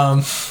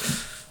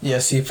yeah.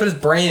 So you put his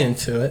brain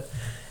into it,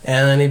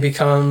 and then he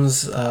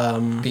becomes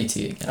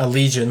BT again. A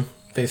Legion.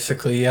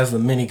 Basically, he has the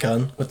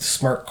minigun with the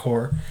smart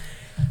core.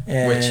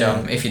 And which,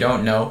 if you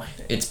don't know,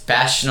 it's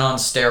Bastion on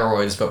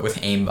steroids, but with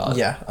aimbot.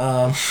 Yeah.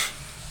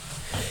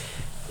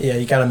 Yeah,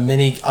 you got an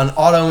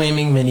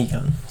auto-aiming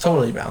minigun.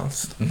 Totally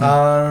balanced.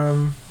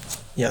 Mm-hmm.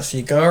 Yeah, so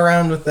you go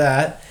around with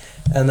that,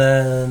 and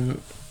then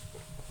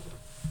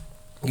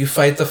you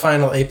fight the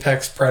final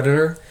apex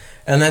predator,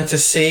 and then to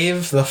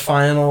save the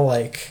final,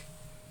 like...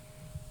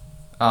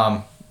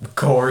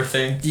 core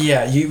thing?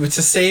 Yeah,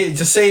 to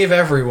save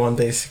everyone,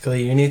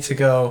 basically, you need to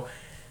go...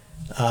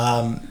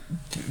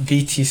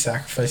 BT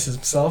sacrifices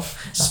himself.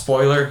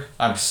 Spoiler,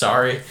 I'm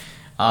sorry.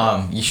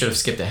 You should have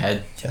skipped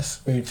ahead. Yes,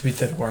 we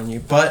did warn you.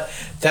 But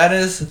that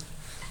is...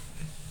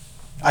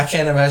 I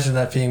can't imagine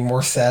that being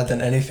more sad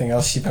than anything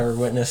else you've ever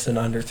witnessed in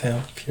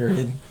Undertale,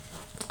 period.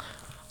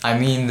 I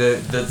mean,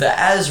 the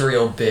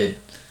Azrael bit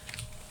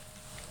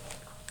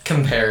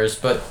compares,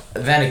 but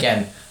then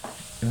again,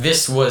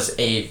 this was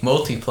a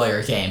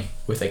multiplayer game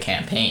with a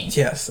campaign.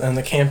 Yes, and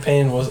the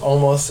campaign was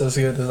almost as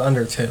good as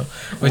Undertale.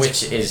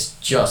 Which is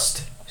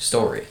just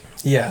story.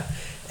 Yeah.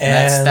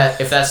 And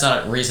if that's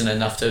not reason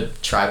enough to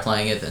try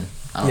playing it, then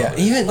I don't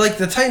know. Even like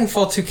the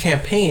Titanfall 2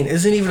 campaign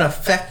isn't even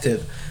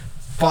affected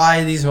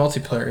by these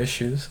multiplayer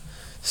issues.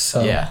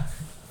 So yeah.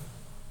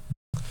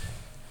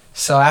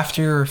 So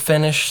after you're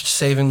finished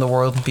saving the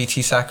world and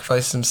BT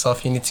sacrifices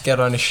himself, you need to get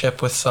on a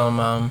ship with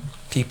some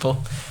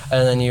people,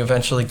 and then you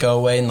eventually go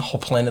away and the whole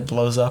planet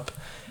blows up.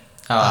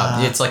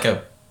 It's like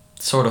a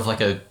sort of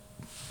like a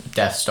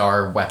Death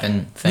Star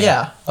weapon thing.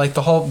 Yeah, like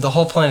the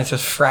whole planet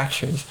just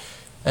fractures,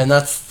 and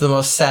that's the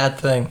most sad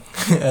thing.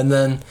 And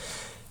then,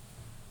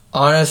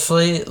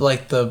 honestly,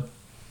 like the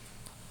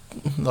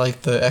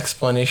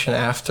explanation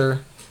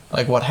after,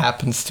 like what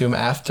happens to him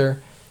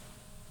after.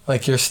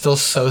 Like, you're still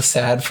so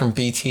sad from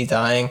BT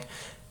dying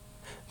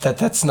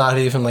that's not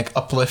even, like,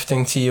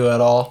 uplifting to you at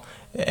all.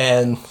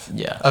 And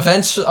yeah,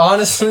 eventually,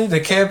 honestly,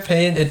 the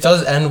campaign, it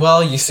does end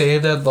well. You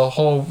saved it,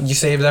 you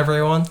saved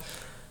everyone.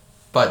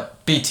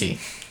 But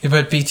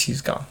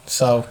BT's gone,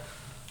 so...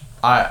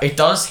 it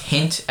does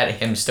hint at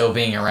him still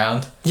being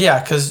around.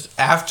 Yeah, because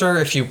after,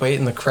 if you wait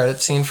in the credit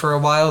scene for a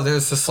while,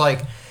 there's this,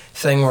 like,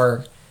 thing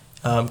where...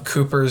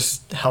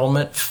 Cooper's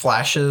helmet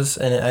flashes,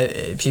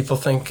 and people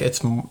think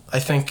I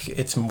think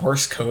it's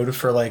Morse code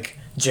for like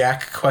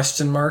Jack ? Or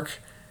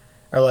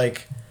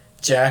like,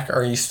 Jack,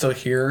 are you still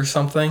here or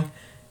something?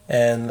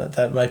 And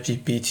that might be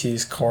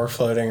BT's core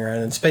floating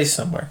around in space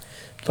somewhere.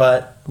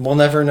 But we'll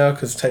never know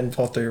because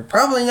Titanfall 3 will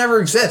probably never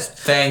exist.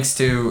 Thanks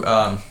to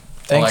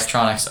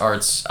Electronic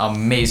Arts'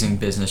 amazing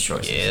business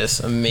choices. Yes,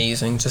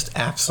 amazing, just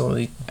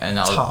absolutely and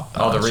top.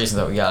 All the reasons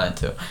that we got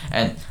into,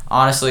 and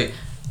honestly,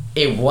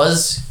 it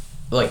was.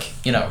 Like,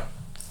 you know,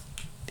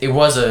 it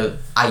was a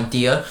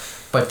idea,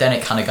 but then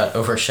it kind of got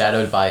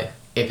overshadowed by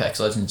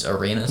Apex Legends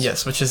Arenas.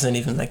 Yes, which isn't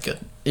even that good.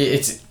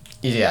 It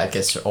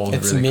gets old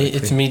it's really quickly.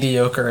 It's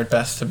mediocre at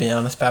best, to be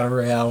honest. Battle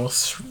Royale will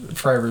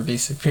forever be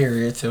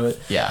superior to it.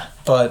 Yeah.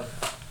 But,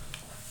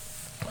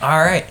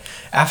 alright.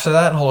 After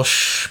that whole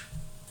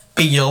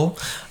spiel...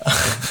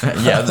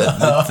 yeah,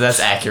 that's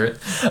accurate.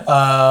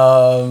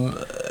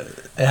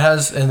 It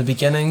has, in the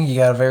beginning, you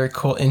got a very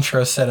cool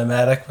intro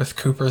cinematic with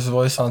Cooper's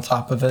voice on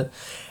top of it.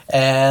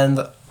 And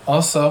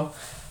also,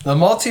 the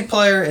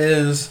multiplayer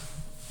is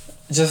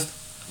just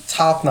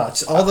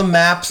top-notch. All the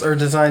maps are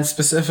designed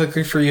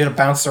specifically for you to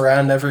bounce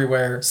around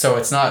everywhere. So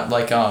it's not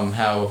like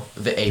how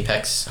the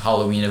Apex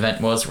Halloween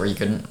event was, where you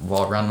couldn't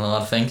walk around on a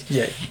lot of things.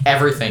 Yeah.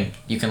 Everything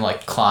you can,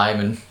 like, climb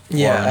and...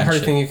 Yeah,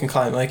 everything you can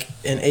climb. Like,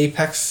 in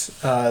Apex,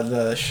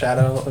 the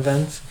Shadow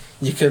event,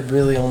 you could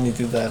really only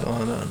do that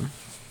on...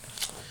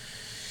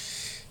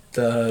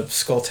 the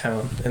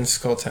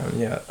Skulltown,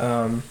 yeah.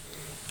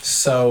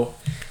 So,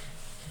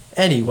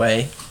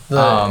 anyway,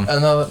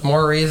 another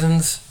more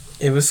reasons.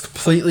 It was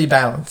completely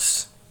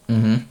balanced.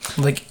 Mm-hmm.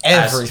 Like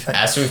everything.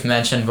 As we've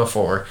mentioned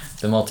before,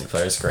 the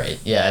multiplayer is great.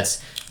 Yeah,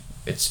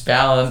 it's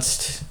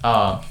balanced.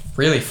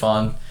 Really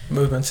fun.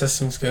 Movement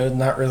system's good.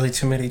 Not really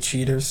too many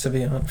cheaters to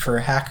be on for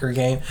a hacker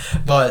game,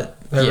 but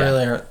there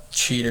really aren't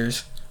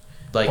cheaters.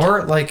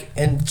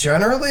 And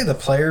generally the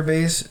player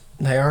base,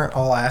 they aren't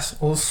all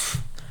assholes.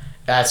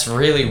 That's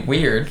really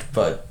weird,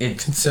 but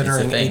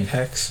considering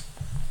Apex.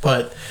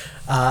 But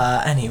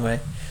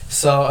anyway,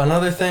 so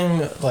another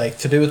thing like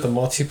to do with the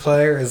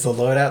multiplayer is the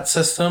loadout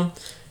system,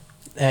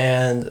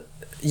 and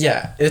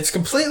yeah, it's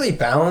completely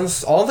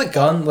balanced. All the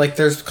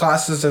there's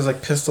classes. There's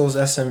like pistols,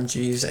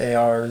 SMGs,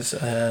 ARs,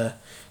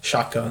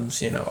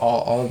 shotguns. You know,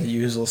 all the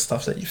usual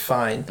stuff that you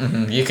find.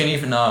 Mm-hmm. You can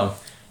even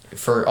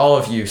for all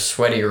of you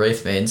sweaty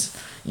Wraith mains,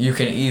 you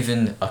can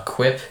even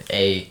equip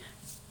a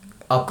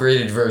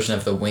upgraded version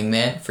of the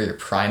Wingman for your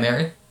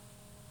primary.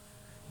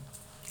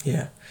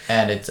 Yeah.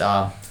 And it's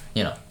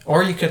you know.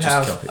 Or you could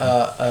have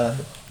a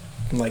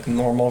like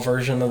normal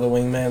version of the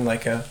Wingman,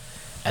 like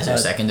as your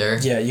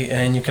secondary. Yeah,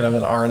 you could have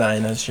an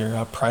R9 as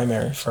your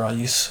primary for all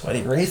you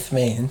sweaty Wraith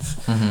mains.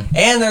 Mm-hmm.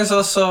 And there's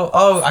also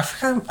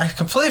I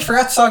completely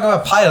forgot to talk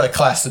about pilot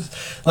classes.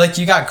 Like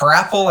you got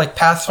grapple like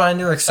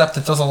Pathfinder, except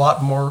it does a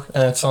lot more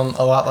and it's on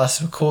a lot less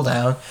of a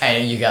cooldown.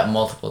 And you got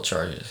multiple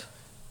charges.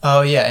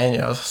 Oh yeah, and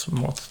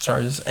multiple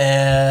charges.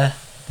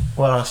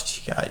 What else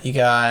do you got? You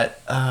got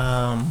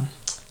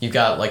You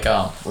got like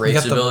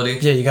Wraith's ability.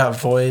 Yeah, you got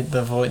Void.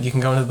 The Void. You can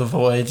go into the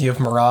Void. You have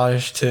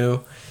Mirage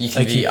too. You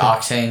can be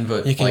Octane,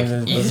 but you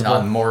can eat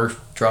on more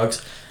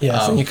drugs.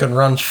 Yeah, and you can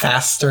run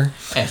faster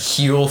and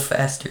heal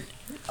faster.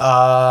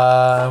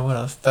 What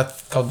else?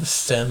 That's called the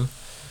Stim.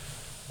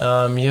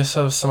 You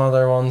also have some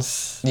other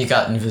ones. You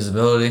got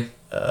Invisibility.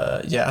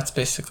 Yeah, it's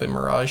basically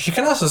Mirage. You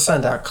can also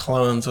send out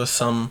clones with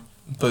some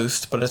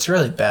boost, but it's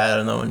really bad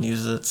and no one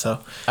uses it. So.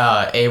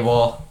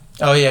 AWOL.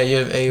 Oh yeah, you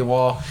have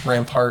AWOL,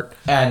 Rampart.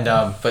 And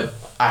but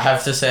I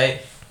have to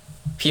say,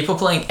 people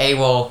playing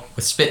AWOL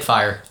with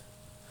Spitfire.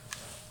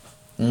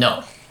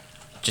 No,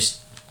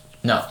 just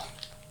no.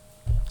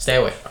 Stay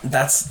away.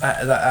 That's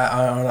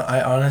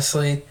I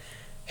honestly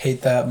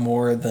hate that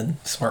more than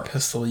Smart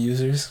Pistol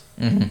users.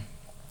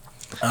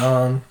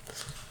 Mm-hmm.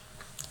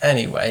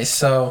 Anyway,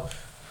 so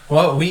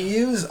what we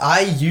use,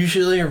 I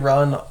usually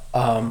run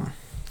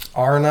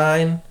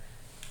R9.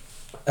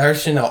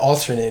 Actually, no,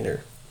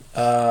 Alternator.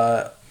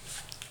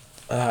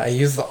 I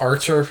use the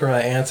Archer for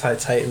my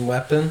anti-Titan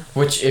weapon.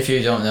 Which, if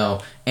you don't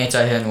know,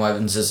 anti-Titan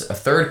weapons is a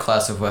third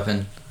class of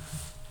weapon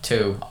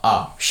to,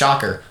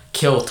 shocker,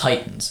 kill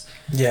Titans.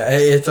 Yeah,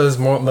 it does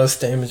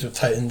most damage with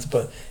Titans,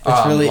 but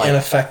it's really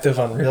ineffective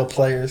on real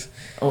players.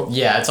 Oh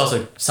yeah, it's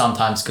also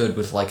sometimes good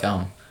with like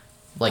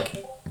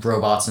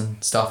robots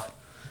and stuff.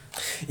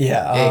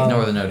 Yeah.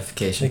 Ignore the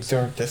notifications.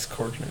 Ignore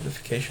Discord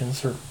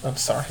notifications. I'm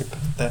sorry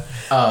about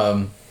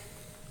that.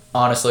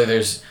 Honestly,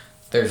 there's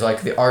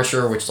like the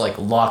Archer, which like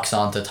locks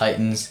onto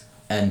Titans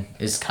and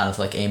is kind of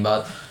like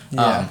aimbot.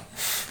 Yeah.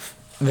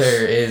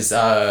 There is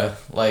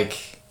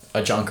like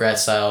a Junkrat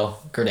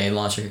style grenade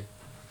launcher.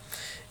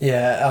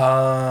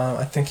 Yeah,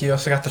 I think you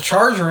also got the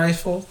charge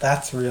rifle.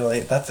 That's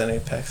an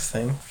Apex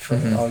thing for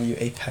all you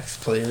Apex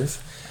players.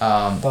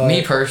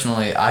 Me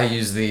personally, I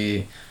use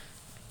the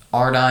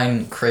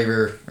R9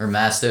 Kraber or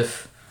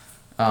Mastiff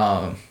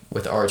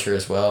with Archer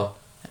as well,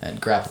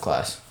 and Grapple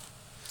Class.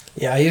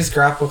 Yeah, I use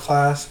Grapple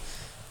Class.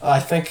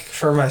 I think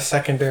for my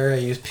secondary, I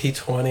use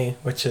P20,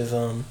 which is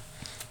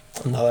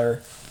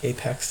another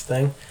Apex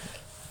thing.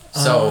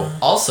 So,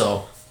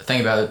 also, the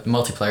thing about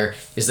multiplayer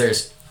is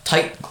there's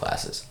Titan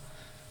classes.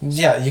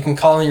 Yeah, you can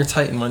call in your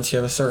Titan once you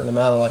have a certain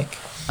amount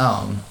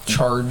of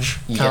charge.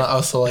 Kind of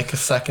also like a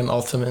second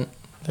ultimate.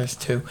 There's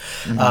two.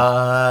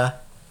 Mm-hmm.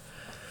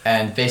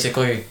 And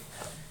basically,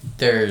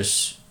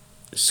 there's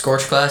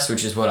Scorch class,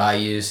 which is what I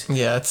use.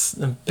 Yeah, it's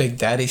a Big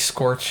Daddy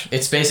Scorch.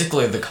 It's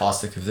basically the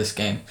caustic of this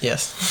game.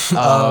 Yes. You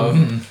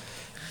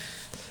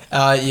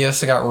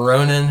also got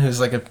Ronin, who's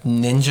like a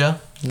ninja.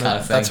 Kind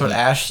of thing. That's what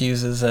Ashe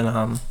uses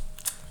in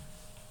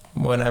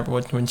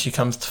when she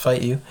comes to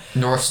fight you.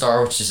 North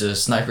Star, which is a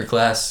sniper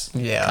class.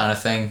 Yeah. Kind of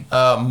thing.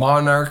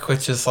 Monarch,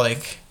 which is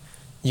like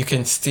you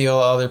can steal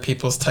other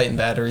people's Titan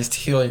batteries to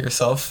heal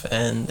yourself,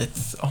 and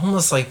it's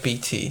almost like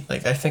BT.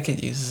 Like I think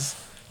it uses.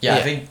 Yeah,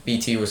 I think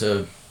BT was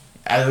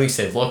at least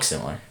it looks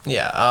similar.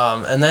 Yeah.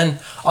 And then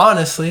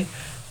honestly,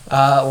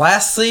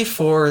 lastly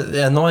for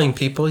the annoying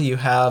people, you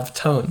have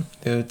Tone,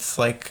 who it's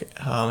like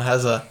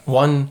has a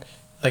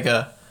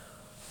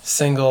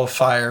single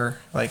fire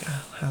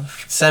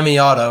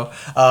semi-auto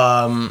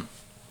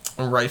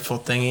rifle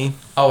thingy.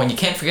 Oh, and you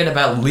can't forget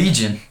about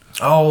Legion.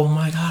 Oh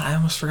my god, I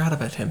almost forgot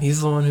about him. He's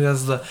the one who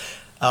has the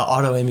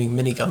auto-aiming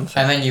minigun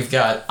thing. And then you've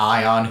got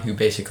Ion, who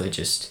basically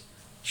just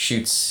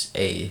shoots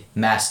a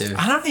massive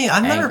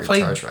I've never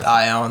played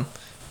Ion.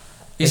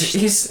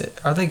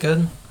 Are they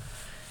good?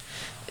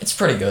 It's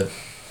pretty good.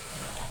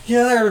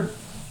 Yeah,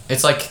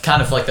 it's like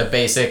kind of like the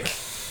basic,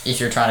 if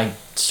you're trying to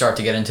start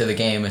to get into the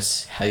game,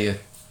 it's how you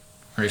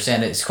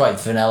understand it. It's quite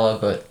vanilla,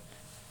 but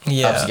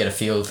helps you get a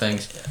feel of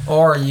things.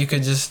 Or you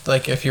could just,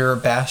 like, if you're a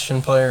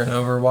Bastion player in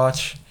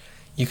Overwatch,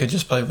 you could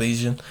just play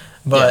Legion.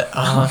 But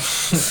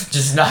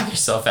just knock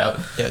yourself out.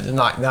 Yeah, just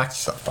knock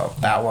yourself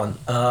out. That one.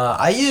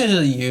 I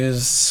usually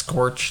use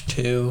Scorch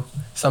too.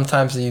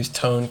 Sometimes I use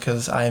Tone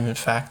because I am in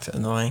fact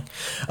annoying.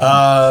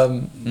 But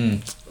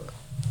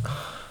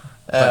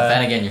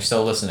then again, you're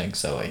still listening,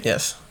 so like.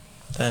 Yes.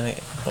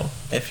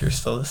 If you're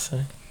still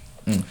listening.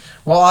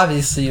 Well,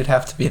 obviously you'd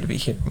have to be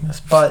hearing this,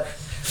 but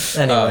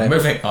anyway.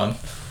 Moving on.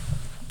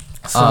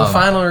 So the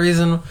final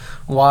reason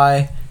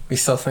why we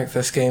still think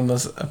this game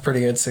was a pretty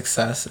good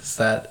success is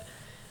that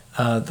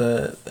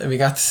we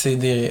got to see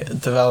the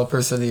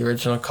developers of the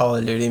original Call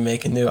of Duty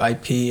make a new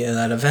IP, and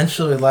that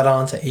eventually led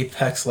on to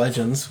Apex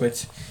Legends,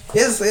 which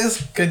is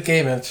a good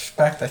game in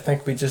respect. I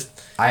think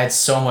I had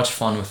so much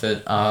fun with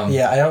it.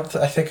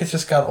 I think it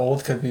just got old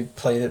because we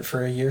played it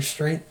for a year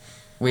straight.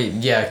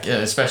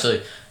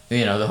 Especially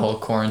the whole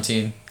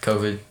quarantine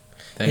COVID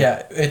thing.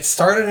 Yeah, it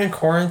started in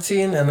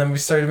quarantine, and then we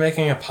started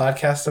making a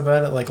podcast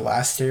about it like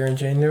last year in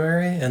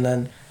January, and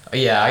then.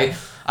 Yeah,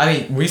 I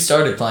mean, we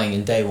started playing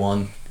in day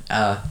one.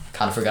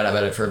 Kind of forgot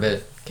about it for a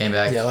bit. Came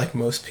back. Yeah, like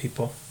most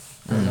people.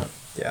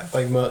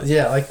 Like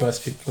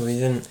most people, we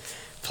didn't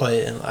play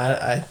it.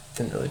 I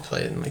didn't really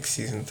play it in like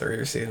season 3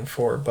 or season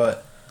 4,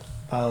 but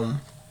and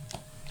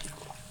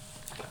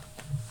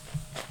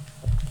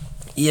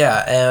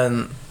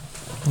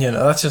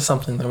that's just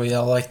something that we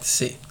all like to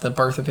see. The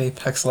birth of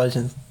Apex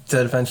Legends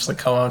did eventually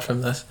come on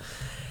from this.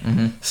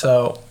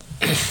 So,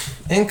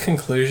 in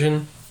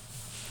conclusion,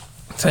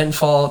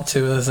 Titanfall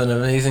 2 is an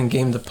amazing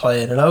game to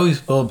play, and it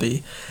always will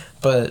be.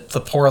 But the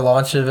poor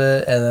launch of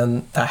it, and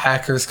then the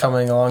hackers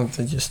coming along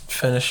to just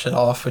finish it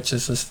off, which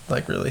is just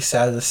like really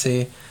sad to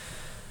see.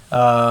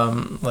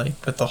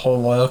 With the whole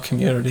loyal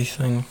community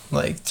thing,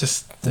 they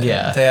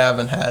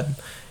haven't had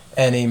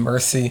any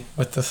mercy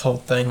with this whole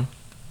thing.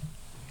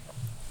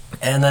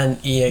 And then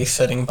EA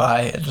sitting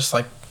by and just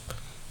like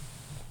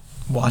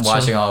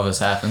watching all of this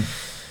happen.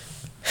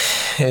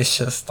 It's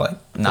just like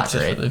not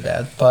great. Really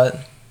bad, but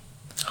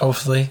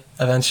hopefully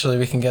eventually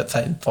we can get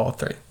Titanfall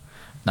 3.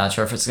 Not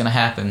sure if it's gonna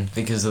happen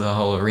because of the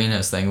whole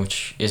arenas thing,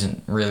 which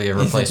isn't really a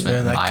replacement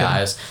in my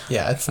eyes.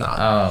 Yeah, it's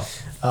not.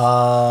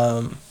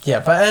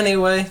 But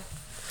anyway,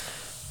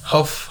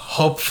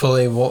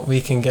 hopefully we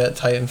can get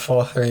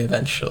Titanfall 3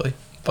 eventually.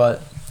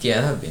 But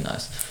yeah, that would be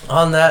nice.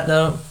 On that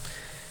note,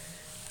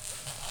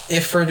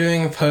 if we're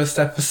doing a post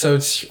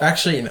episode,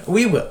 actually, no,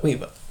 we will.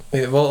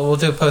 We'll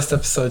do a post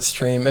episode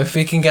stream if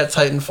we can get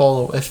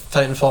Titanfall. If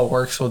Titanfall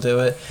works, we'll do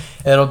it.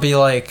 It'll be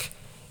like,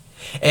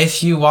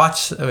 if you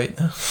watch.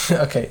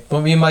 Okay.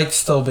 Well, we might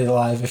still be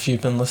live if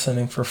you've been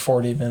listening for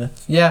 40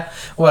 minutes. Yeah,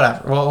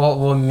 whatever.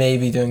 We'll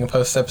maybe doing a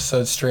post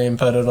episode stream,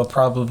 but there'll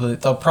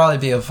probably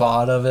be a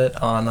VOD of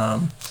it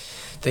on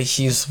the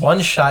He's One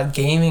Shot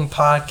Gaming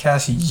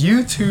Podcast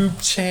YouTube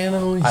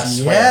channel. I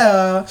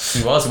swear.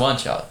 He was one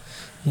shot.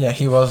 Yeah,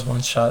 he was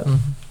one shot.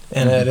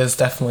 And it is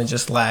definitely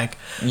just lag.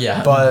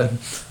 Yeah. But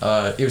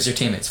it was your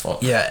teammate's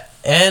fault. Yeah.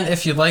 And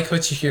if you like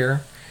what you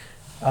hear,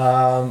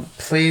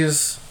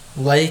 please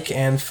like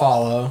and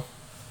follow.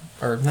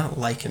 Or not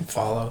like and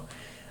follow.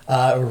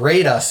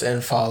 Rate us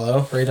and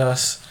follow. Rate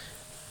us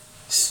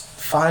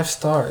 5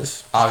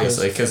 stars.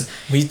 Obviously, because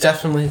we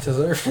definitely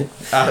deserve it.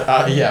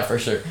 Yeah, for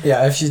sure.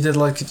 Yeah, if you did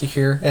like what you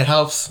hear, it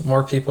helps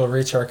more people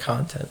reach our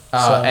content.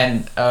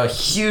 And a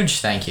huge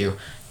thank you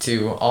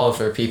to all of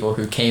the people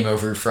who came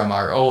over from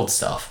our old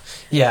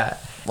stuff. Yeah.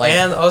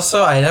 And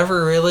also, I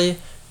never really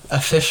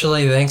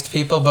officially thanked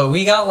people, but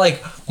we got like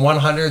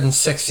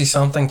 160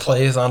 something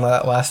plays on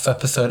that last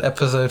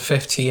episode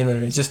 15,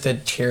 when we just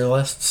did tier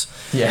lists.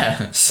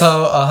 Yeah.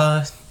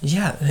 So,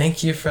 yeah,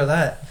 thank you for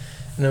that.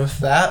 And with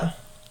that,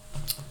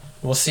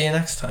 we'll see you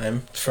next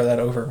time for that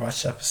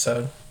Overwatch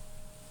episode.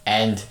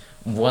 And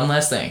one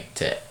last thing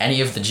to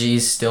any of the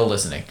G's still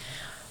listening.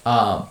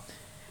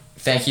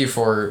 Thank you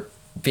for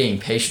being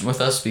patient with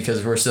us,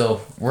 because we're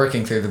still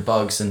working through the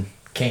bugs and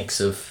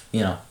kinks of,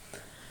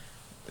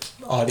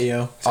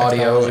 audio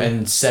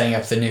and setting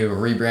up the new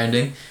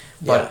rebranding.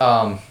 But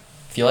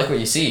if you like what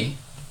you see,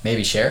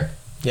 maybe share.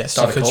 Yes,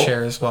 you could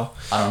share as well.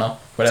 I don't know.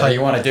 Whatever you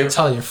want to do.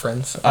 Tell your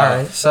friends.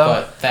 Alright, so...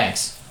 But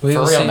thanks. For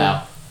real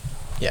now.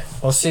 Yeah.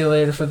 We'll see you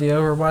later for the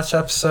Overwatch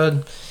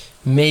episode.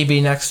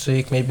 Maybe next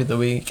week, maybe the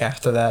week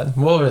after that.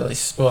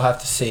 We'll have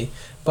to see.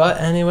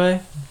 But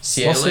anyway...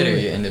 See you later,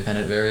 you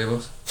independent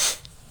variables.